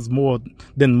speaker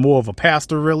more of a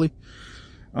pastor, really.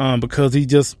 Because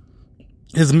his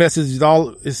message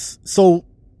is so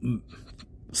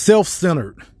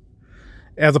self-centered,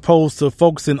 as opposed to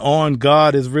focusing on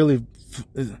God. Is really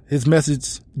his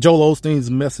message. Joel Osteen's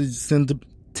message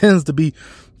tends to be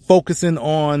focusing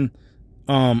on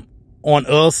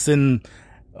us and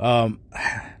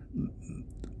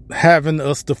having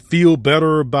us to feel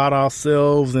better about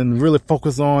ourselves and really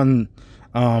focus on,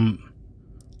 kind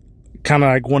of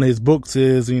like one of his books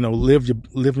is,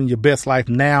 living your best life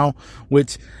now,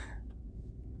 which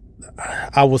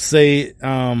I would say,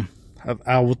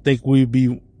 I would think we'd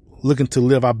be looking to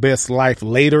live our best life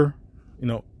later,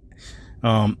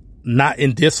 not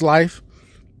in this life,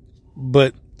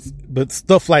 but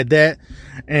stuff like that.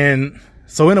 And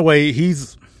so anyway,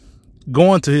 he's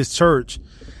going to his church,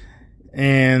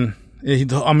 and he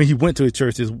went to his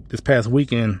church this past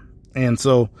weekend. And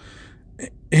so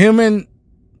him and,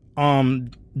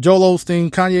 Joel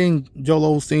Osteen, Kanye and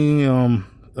Joel Osteen,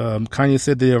 Kanye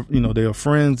said they're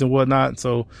friends and whatnot.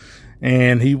 So,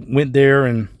 and he went there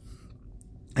and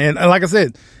like I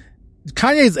said,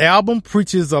 Kanye's album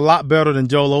preaches a lot better than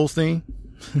Joel Osteen.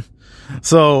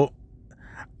 So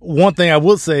one thing I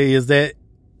would say is that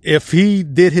if he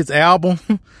did his album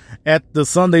at the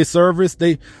Sunday service,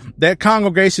 that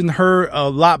congregation heard a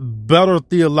lot better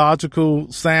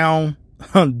theological sound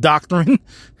doctrine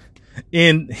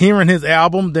in hearing his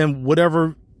album than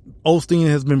whatever Osteen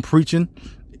has been preaching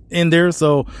in there.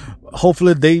 So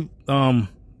hopefully they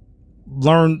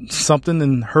learned something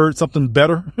and heard something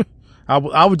better.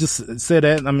 I would just say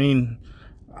that. I mean,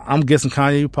 I'm guessing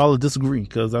Kanye would probably disagree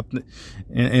because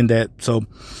in that. So,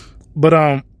 but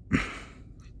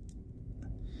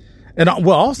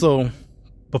also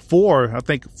before, I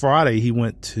think Friday, he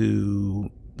went to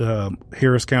the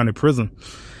Harris County Prison,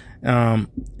 and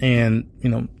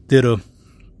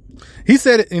he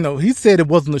said it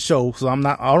wasn't a show, so I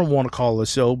don't want to call it a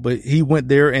show, but he went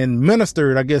there and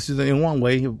ministered, I guess, in one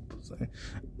way,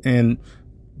 and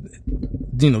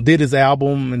did his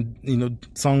album and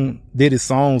did his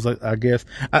songs, I guess.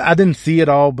 I didn't see it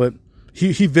all, but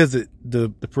he visited the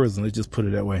prison. Let's just put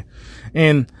it that way.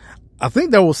 And I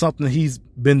think that was something he's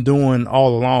been doing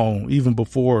all along, even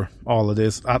before all of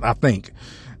this, I think.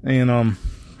 And,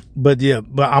 but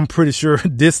I'm pretty sure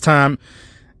this time,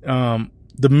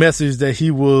 the message that he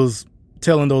was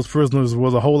telling those prisoners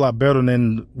was a whole lot better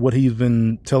than what he's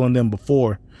been telling them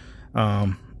before.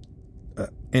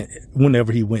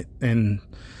 Whenever he went and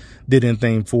did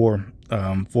anything for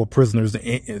prisoners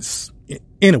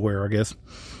anywhere, I guess.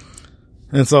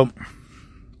 And so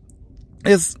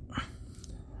it's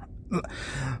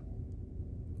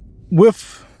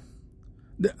with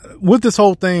this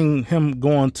whole thing, him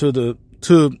going to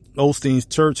Osteen's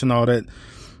church and all that.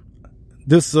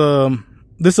 This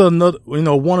is another,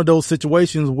 one of those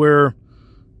situations where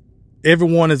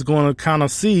everyone is going to kind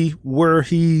of see what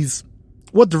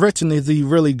direction is he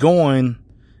really going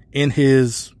in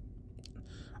his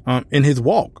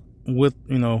walk with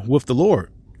the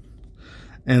Lord.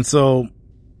 And so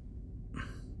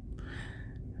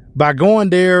by going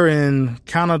there and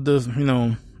kind of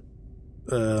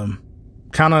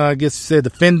I guess you said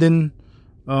defending,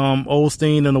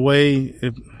 Osteen in a way.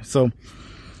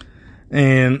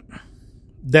 And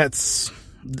that's,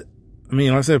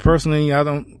 like I said, personally,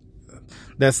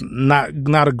 that's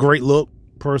not a great look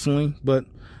personally, but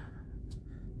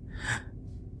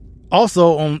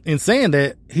also in saying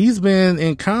that, he's been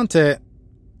in contact,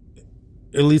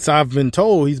 at least I've been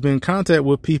told, he's been in contact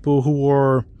with people who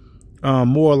are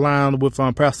more aligned with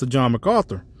Pastor John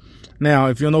MacArthur. Now,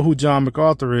 if you know who John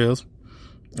MacArthur is,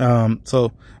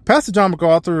 so Pastor John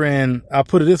MacArthur, and I'll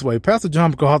put it this way, Pastor John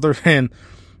MacArthur and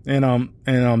Joel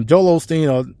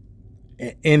Osteen are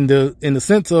in the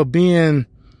sense of being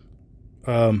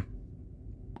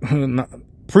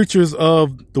preachers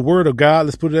of the word of God,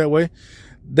 let's put it that way,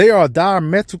 they are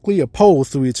diametrically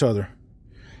opposed to each other.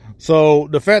 So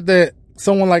the fact that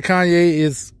someone like Kanye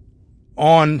is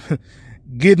on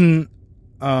getting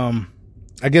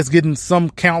some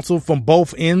counsel from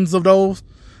both ends of those,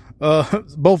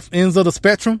 both ends of the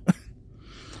spectrum,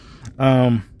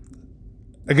 I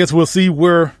guess we'll see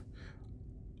where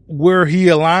he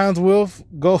aligns with,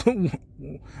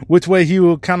 which way he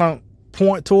will kind of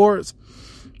point towards.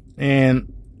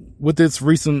 And with this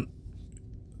recent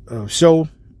show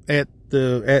at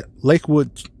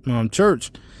Lakewood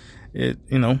Church, it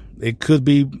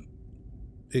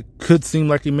could seem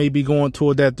like he may be going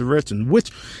toward that direction,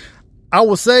 which I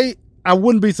would say I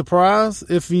wouldn't be surprised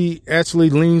if he actually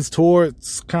leans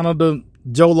towards kind of the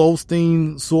Joel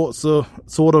Osteen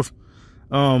sort of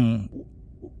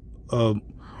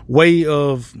way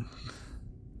of,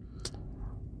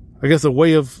 I guess, a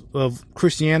way of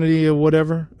Christianity or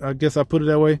whatever. I guess I put it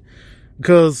that way,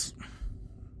 because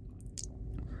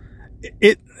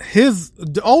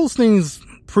Osteen's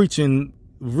preaching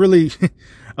really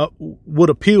would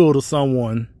appeal to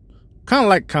someone kind of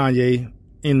like Kanye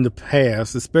in the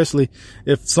past, especially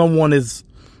if someone is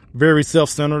very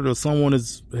self-centered or someone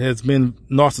has been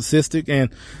narcissistic. And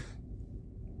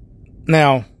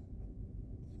now,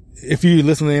 if you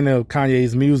listen to any of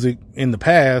Kanye's music in the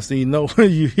past, you know,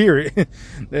 you hear it,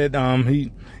 that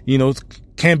he, you know,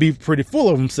 can be pretty full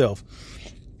of himself.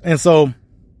 And so,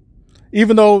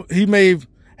 even though he may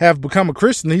have become a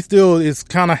Christian, he still is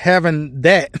kind of having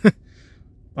that,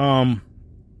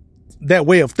 that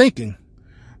way of thinking.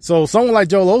 So someone like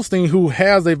Joel Osteen, who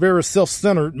has a very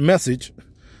self-centered message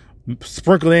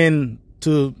sprinkled in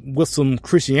with some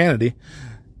Christianity,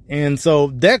 and so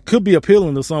that could be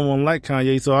appealing to someone like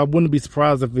Kanye. So I wouldn't be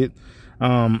surprised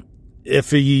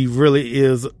if he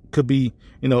really could be,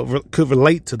 you know, could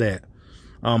relate to that.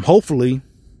 Hopefully,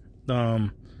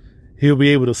 he'll be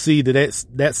able to see that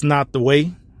that's not the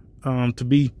way, to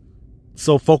be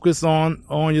so focused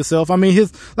on yourself. I mean,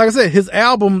 like I said, his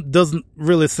album doesn't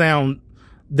really sound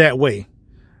that way.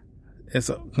 And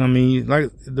so, I mean,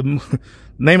 like the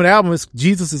name of the album is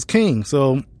Jesus is King.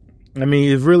 So, I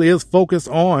mean, it really is focused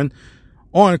on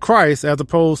Christ as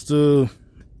opposed to,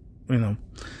 you know,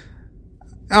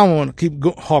 I don't want to keep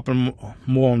harping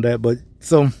more on that, but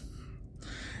so,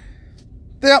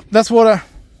 yeah, that's what I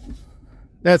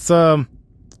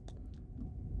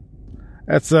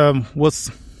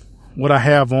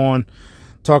have on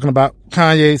talking about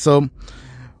Kanye. So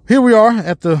here we are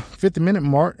at the 50-minute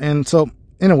mark. And so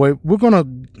anyway, we're going to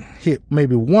hit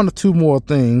maybe one or two more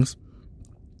things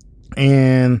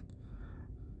and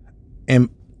then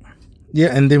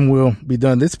we'll be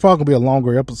done. This is probably gonna be a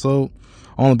longer episode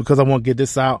only because I want to get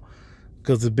this out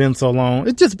because it's been so long.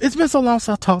 It's been so long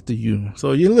since I talked to you.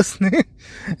 So you're listening.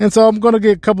 And so I'm going to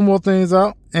get a couple more things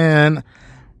out. And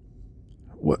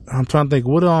what I'm trying to think,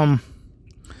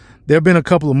 there have been a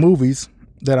couple of movies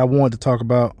that I wanted to talk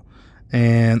about.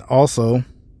 And also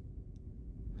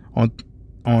on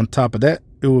top of that,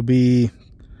 it would be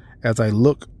as I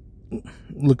look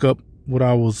up what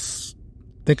I was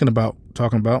thinking about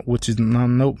talking about, which is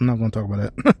nope, I'm not going to talk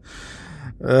about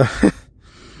that.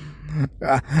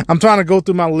 I'm trying to go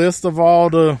through my list of all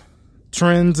the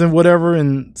trends and whatever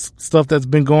and stuff that's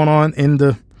been going on in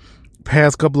the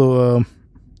past couple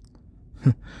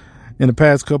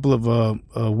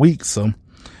of weeks. So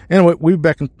anyway, we'll be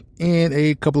back in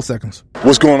a couple of seconds.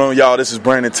 What's going on, y'all? This is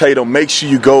Brandon Tatum. Make sure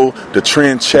you go to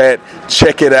Trend Chat,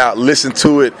 check it out, listen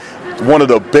to it. One of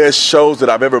the best shows that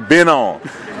I've ever been on.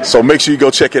 So make sure you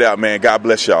go check it out, man. God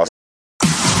bless y'all.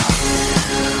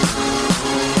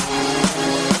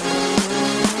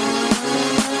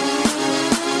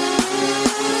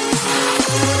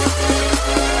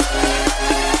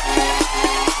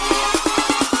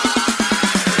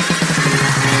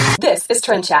 This is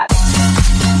Trend Chat.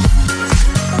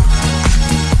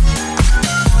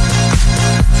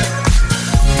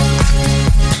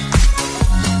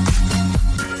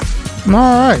 All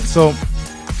right, so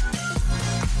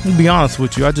I'll be honest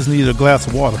with you, I just needed a glass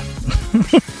of water.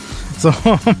 So,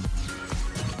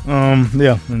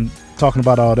 yeah, and talking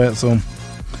about all that. So,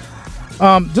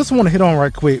 just want to hit on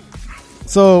right quick.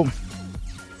 So,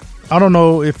 I don't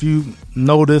know if you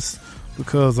noticed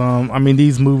because, I mean,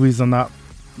 these movies are not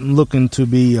looking to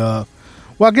be, well,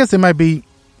 I guess they might be,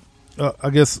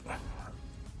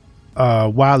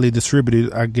 widely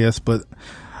distributed, I guess, but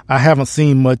I haven't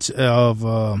seen much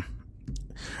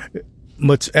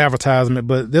advertisement.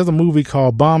 But there's a movie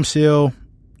called Bombshell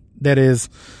that is,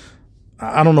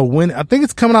 I don't know when, I think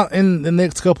it's coming out in the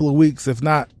next couple of weeks, if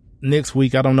not next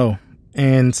week, I don't know.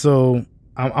 And so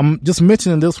I'm just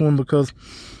mentioning this one because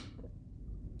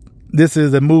this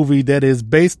is a movie that is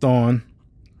based on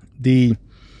the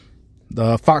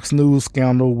Fox News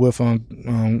scandal with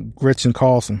Gretchen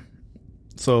Carlson.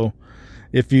 So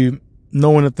if you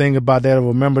know anything about that or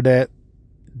remember that,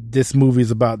 this movie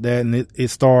is about that, and it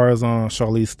stars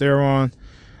Charlize Theron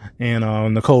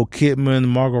and Nicole Kidman,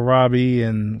 Margot Robbie,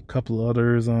 and a couple of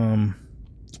others. And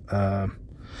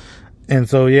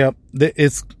so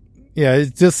it's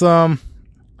just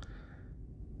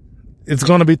it's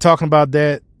going to be talking about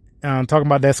that,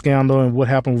 scandal and what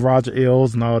happened with Roger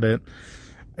Ailes and all that.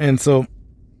 And so,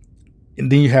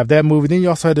 and then you have that movie. Then you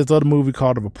also had this other movie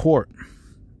called The Report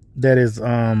that is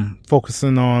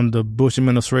focusing on the Bush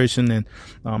administration and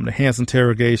the enhanced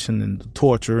interrogation and the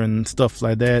torture and stuff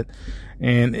like that.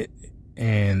 And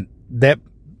that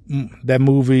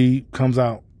movie comes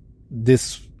out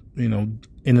this, in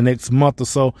the next month or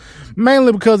so,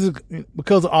 mainly because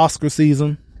of Oscar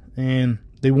season, and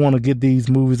they want to get these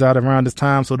movies out around this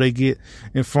time so they get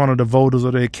in front of the voters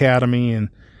of the Academy.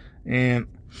 And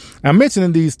I'm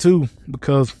mentioning these two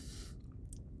because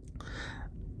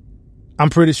I'm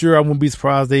pretty sure I wouldn't be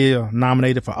surprised they are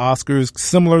nominated for Oscars,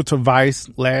 similar to Vice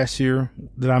last year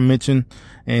that I mentioned.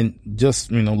 And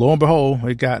just, lo and behold,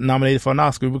 it got nominated for an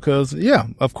Oscar because,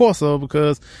 of course so,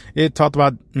 because it talked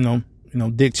about,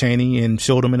 Dick Cheney and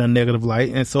showed him in a negative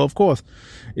light. And so, of course,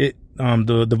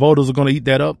 the voters are going to eat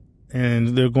that up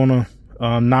and they're going to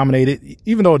nominate it,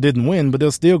 even though it didn't win, but they're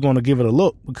still going to give it a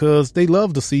look because they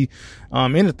love to see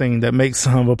anything that makes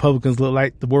Republicans look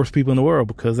like the worst people in the world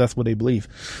because that's what they believe.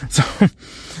 So,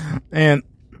 and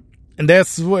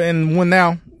that's what, and when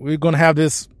now we're going to have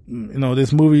this,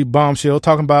 this movie Bombshell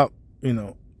talking about,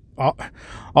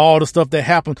 all the stuff that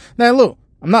happened. Now, look,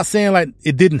 I'm not saying like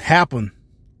it didn't happen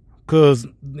because,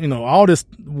 all this,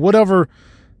 whatever,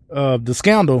 the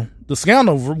scandal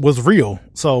was real.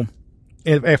 So,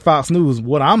 at Fox News,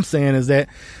 what I'm saying is that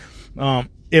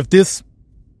if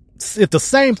the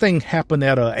same thing happened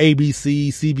at ABC,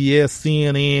 CBS,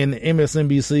 CNN,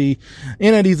 MSNBC,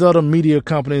 any of these other media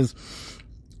companies,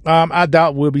 I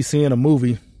doubt we'll be seeing a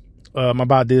movie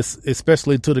about this,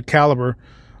 especially to the caliber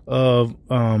of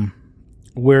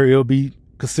where it'll be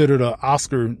considered an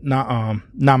Oscar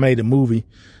nominated movie,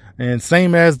 and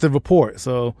same as The Report.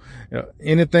 So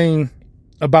anything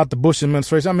about the Bush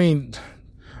administration,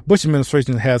 Bush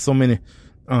administration has so many,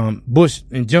 Bush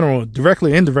in general,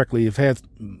 directly, indirectly, have had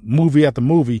movie after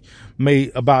movie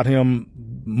made about him,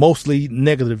 mostly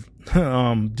negative,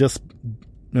 just,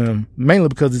 mainly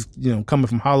because it's, coming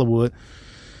from Hollywood.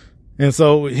 And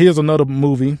so here's another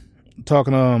movie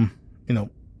talking,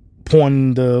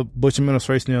 pointing the Bush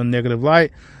administration in a negative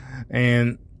light.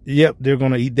 And yep, they're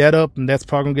going to eat that up and that's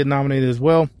probably going to get nominated as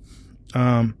well.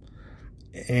 And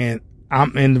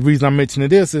the reason I'm mentioning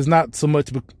this is not so much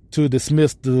to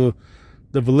dismiss the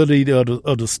validity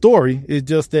of the story. It's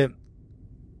just that,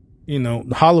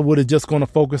 Hollywood is just going to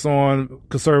focus on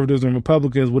conservatives and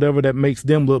Republicans, whatever that makes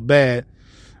them look bad,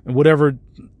 and whatever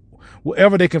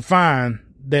they can find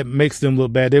that makes them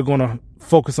look bad, they're going to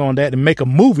focus on that and make a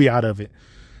movie out of it.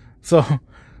 So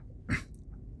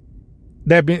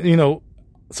that being,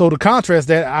 so to contrast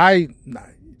that, I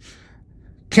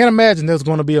can't imagine there's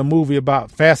going to be a movie about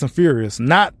Fast and Furious,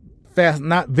 not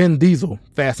Vin Diesel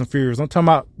Fast and Furious. I'm talking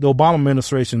about the Obama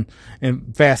administration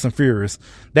and Fast and Furious,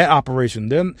 that operation.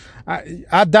 Then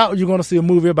I doubt you're going to see a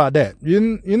movie about that.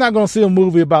 You're not going to see a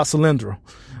movie about Solyndra.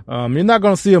 You're not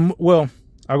going to see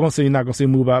I'm going to say you're not going to see a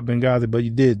movie about Benghazi, but you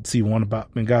did see one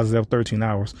about Benghazi that was 13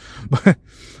 hours.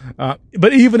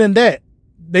 But even in that,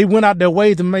 they went out their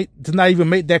way to not even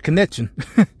make that connection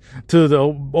to the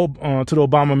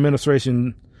Obama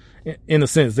administration. In a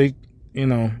sense,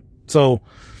 so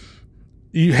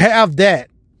you have that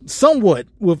somewhat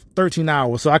with 13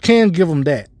 hours. So I can give them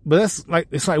that, but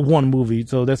it's like one movie.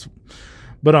 So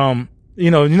but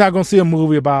you're not going to see a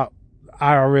movie about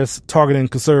IRS targeting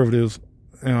conservatives,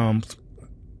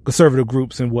 conservative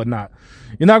groups and whatnot.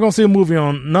 You're not going to see a movie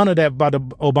on none of that by the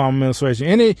Obama administration.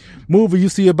 Any movie you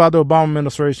see about the Obama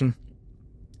administration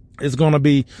is going to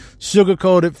be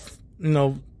sugar-coated,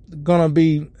 going to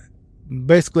be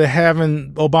basically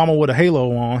having Obama with a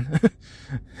halo on.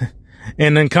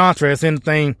 And in contrast,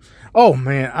 anything, oh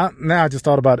man, now I just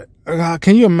thought about it.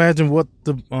 Can you imagine what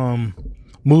the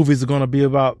movies are going to be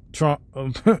about Trump?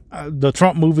 The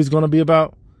Trump movie is going to be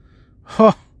about?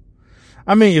 Huh.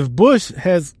 I mean, if Bush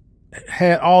has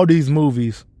had all these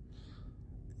movies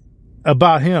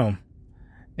about him,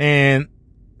 and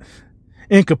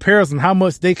in comparison, how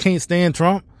much they can't stand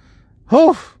Trump,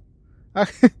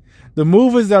 the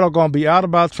movies that are going to be out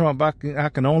about Trump, I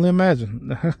can only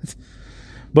imagine.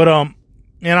 But and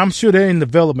I'm sure they're in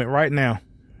development right now.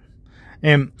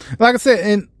 And like I said,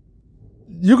 and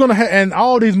you're gonna have, and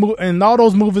all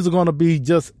those movies are going to be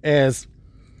just as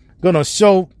going to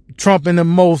show Trump in the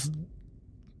most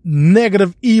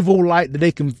negative, evil light that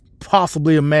they can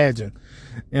possibly imagine,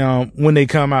 when they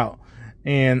come out.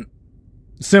 And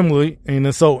similarly,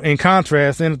 and so in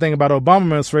contrast, anything about the Obama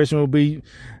administration will be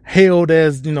hailed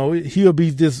as, he'll be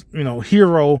this,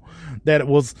 hero that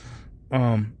was,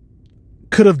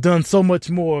 could have done so much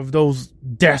more if those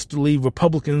dastardly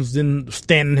Republicans didn't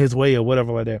stand in his way or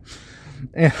whatever like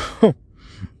that.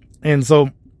 And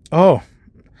so, I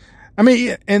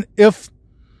mean, and if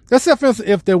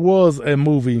there was a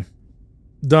movie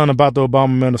done about the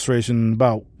Obama administration,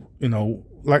 about,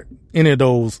 like any of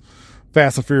those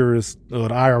Fast and Furious or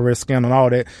the IRS scandal and all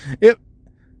that,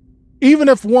 even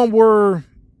if one were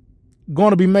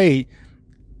going to be made,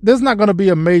 there's not going to be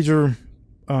a major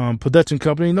production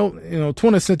company,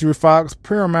 20th Century Fox,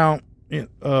 Paramount,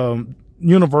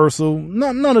 Universal,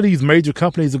 none of these major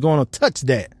companies are going to touch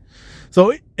that.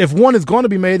 So if one is going to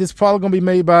be made, it's probably going to be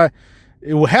made by,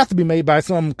 it will have to be made by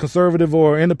some conservative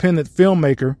or independent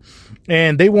filmmaker,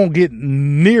 and they won't get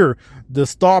near the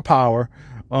star power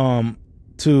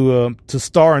to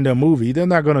star in their movie. They're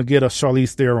not going to get a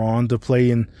Charlize Theron to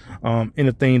play in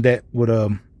anything that would show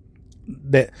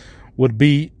the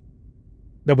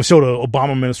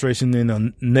Obama administration in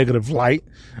a negative light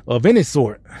of any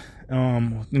sort.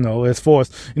 As far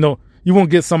as, you won't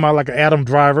get somebody like Adam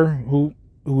Driver who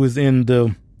is in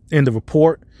the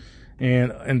Report,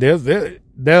 and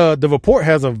the Report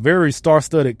has a very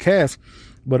star-studded cast,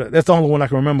 but that's the only one I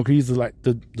can remember because he's like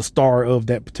the star of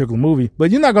that particular movie.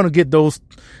 But you're not going to get those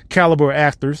caliber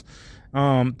actors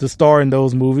to star in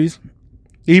those movies,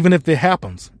 even if it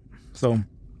happens. So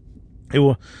it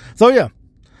will. So yeah,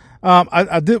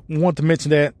 I did want to mention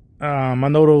that. I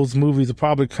know those movies are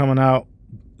probably coming out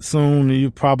soon.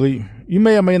 You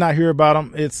may or may not hear about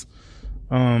them. It's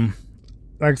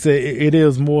like I said, it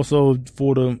is more so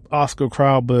for the Oscar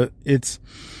crowd, but it's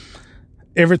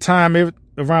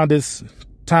around this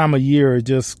time of year,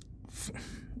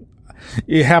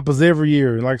 it happens every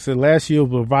year. Like I said, last year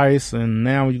was Vice, and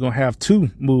now you're going to have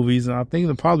 2 movies, and I think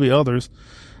there'll probably others.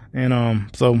 And,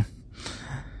 so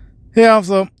I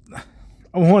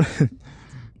want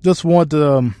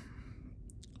to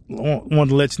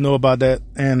let you know about that.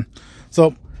 And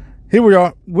so here we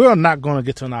are. We're not going to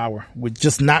get to an hour. We're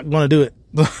just not going to do it.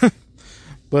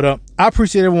 But I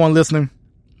appreciate everyone listening.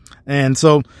 And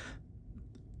so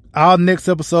our next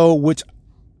episode, which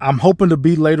I'm hoping to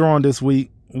be later on this week,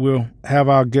 we'll have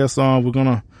our guests on. We're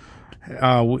going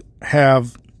to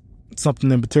have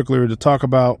something in particular to talk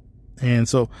about. And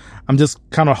so I'm just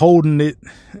kind of holding it,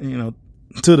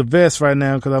 to the vest right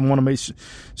now because I want to make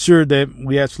sure that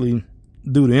we actually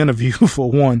do the interview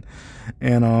for one.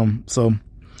 And so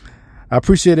I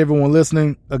appreciate everyone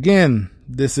listening. Again,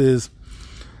 this is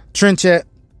Trend Chat.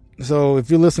 So if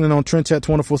you're listening on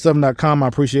trendchat247.com, I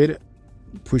appreciate it.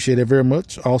 Appreciate it very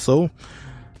much. Also,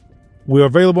 we're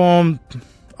available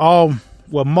on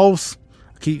most,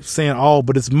 I keep saying all,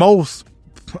 but it's most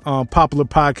popular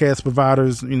podcast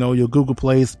providers, your Google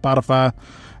Play, Spotify,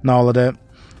 and all of that.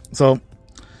 So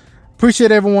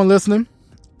appreciate everyone listening.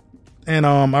 And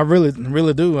I really,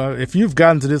 really do. If you've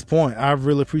gotten to this point, I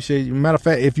really appreciate you. Matter of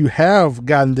fact, if you have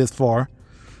gotten this far,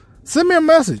 send me a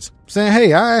message saying,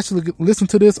 hey, I actually listened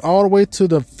to this all the way to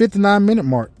the 59-minute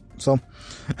mark. So,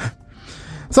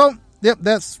 yep,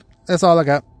 that's all I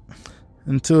got.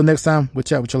 Until next time, we'll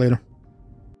chat with you later.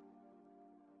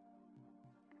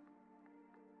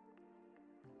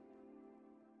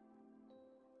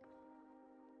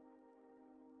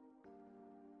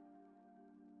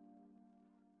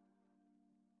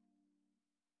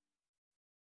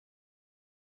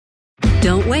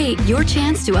 Don't wait. Your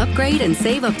chance to upgrade and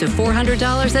save up to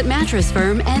 $400 at Mattress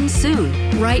Firm ends soon.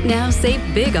 Right now, save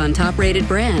big on top-rated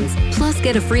brands. Plus,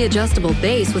 get a free adjustable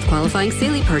base with qualifying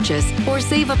Sealy purchase. Or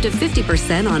save up to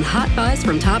 50% on hot buys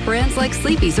from top brands like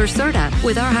Sleepy's or Serta.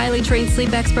 With our highly trained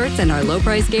sleep experts and our low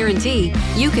price guarantee,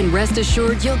 you can rest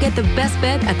assured you'll get the best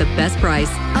bed at the best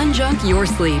price. Unjunk your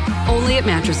sleep. Only at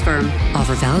Mattress Firm.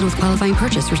 Offer valid with qualifying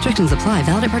purchase. Restrictions apply.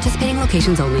 Valid at participating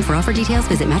locations only. For offer details,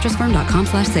 visit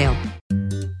mattressfirm.com/sale.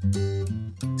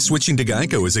 Switching to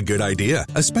Geico is a good idea,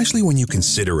 especially when you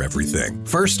consider everything.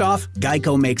 First off,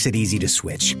 Geico makes it easy to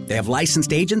switch. They have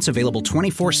licensed agents available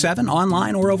 24/7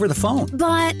 online or over the phone.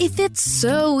 But if it's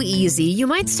so easy, you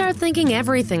might start thinking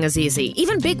everything is easy,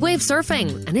 even big wave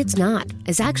surfing. And it's not.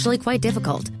 It's actually quite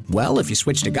difficult. Well, if you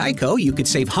switch to Geico, you could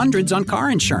save hundreds on car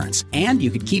insurance. And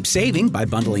you could keep saving by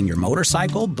bundling your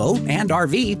motorcycle, boat, and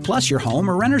RV, plus your home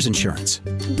or renter's insurance.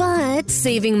 But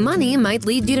saving money might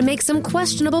lead you to make some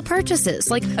questionable purchases,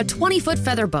 like a 20-foot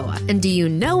feather boa. And do you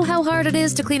know how hard it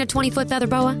is to clean a 20-foot feather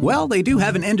boa? Well, they do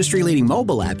have an industry-leading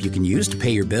mobile app you can use to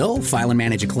pay your bill, file and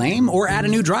manage a claim, or add a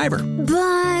new driver.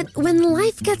 But when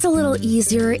life gets a little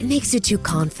easier, it makes you too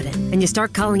confident. And you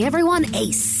start calling everyone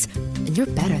Ace. And you're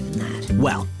better than that.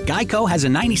 Well, Geico has a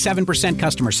 97%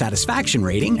 customer satisfaction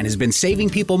rating and has been saving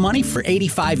people money for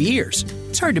 85 years.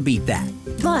 It's hard to beat that.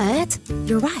 But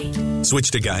you're right.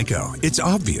 Switch to Geico. It's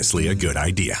obviously a good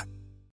idea.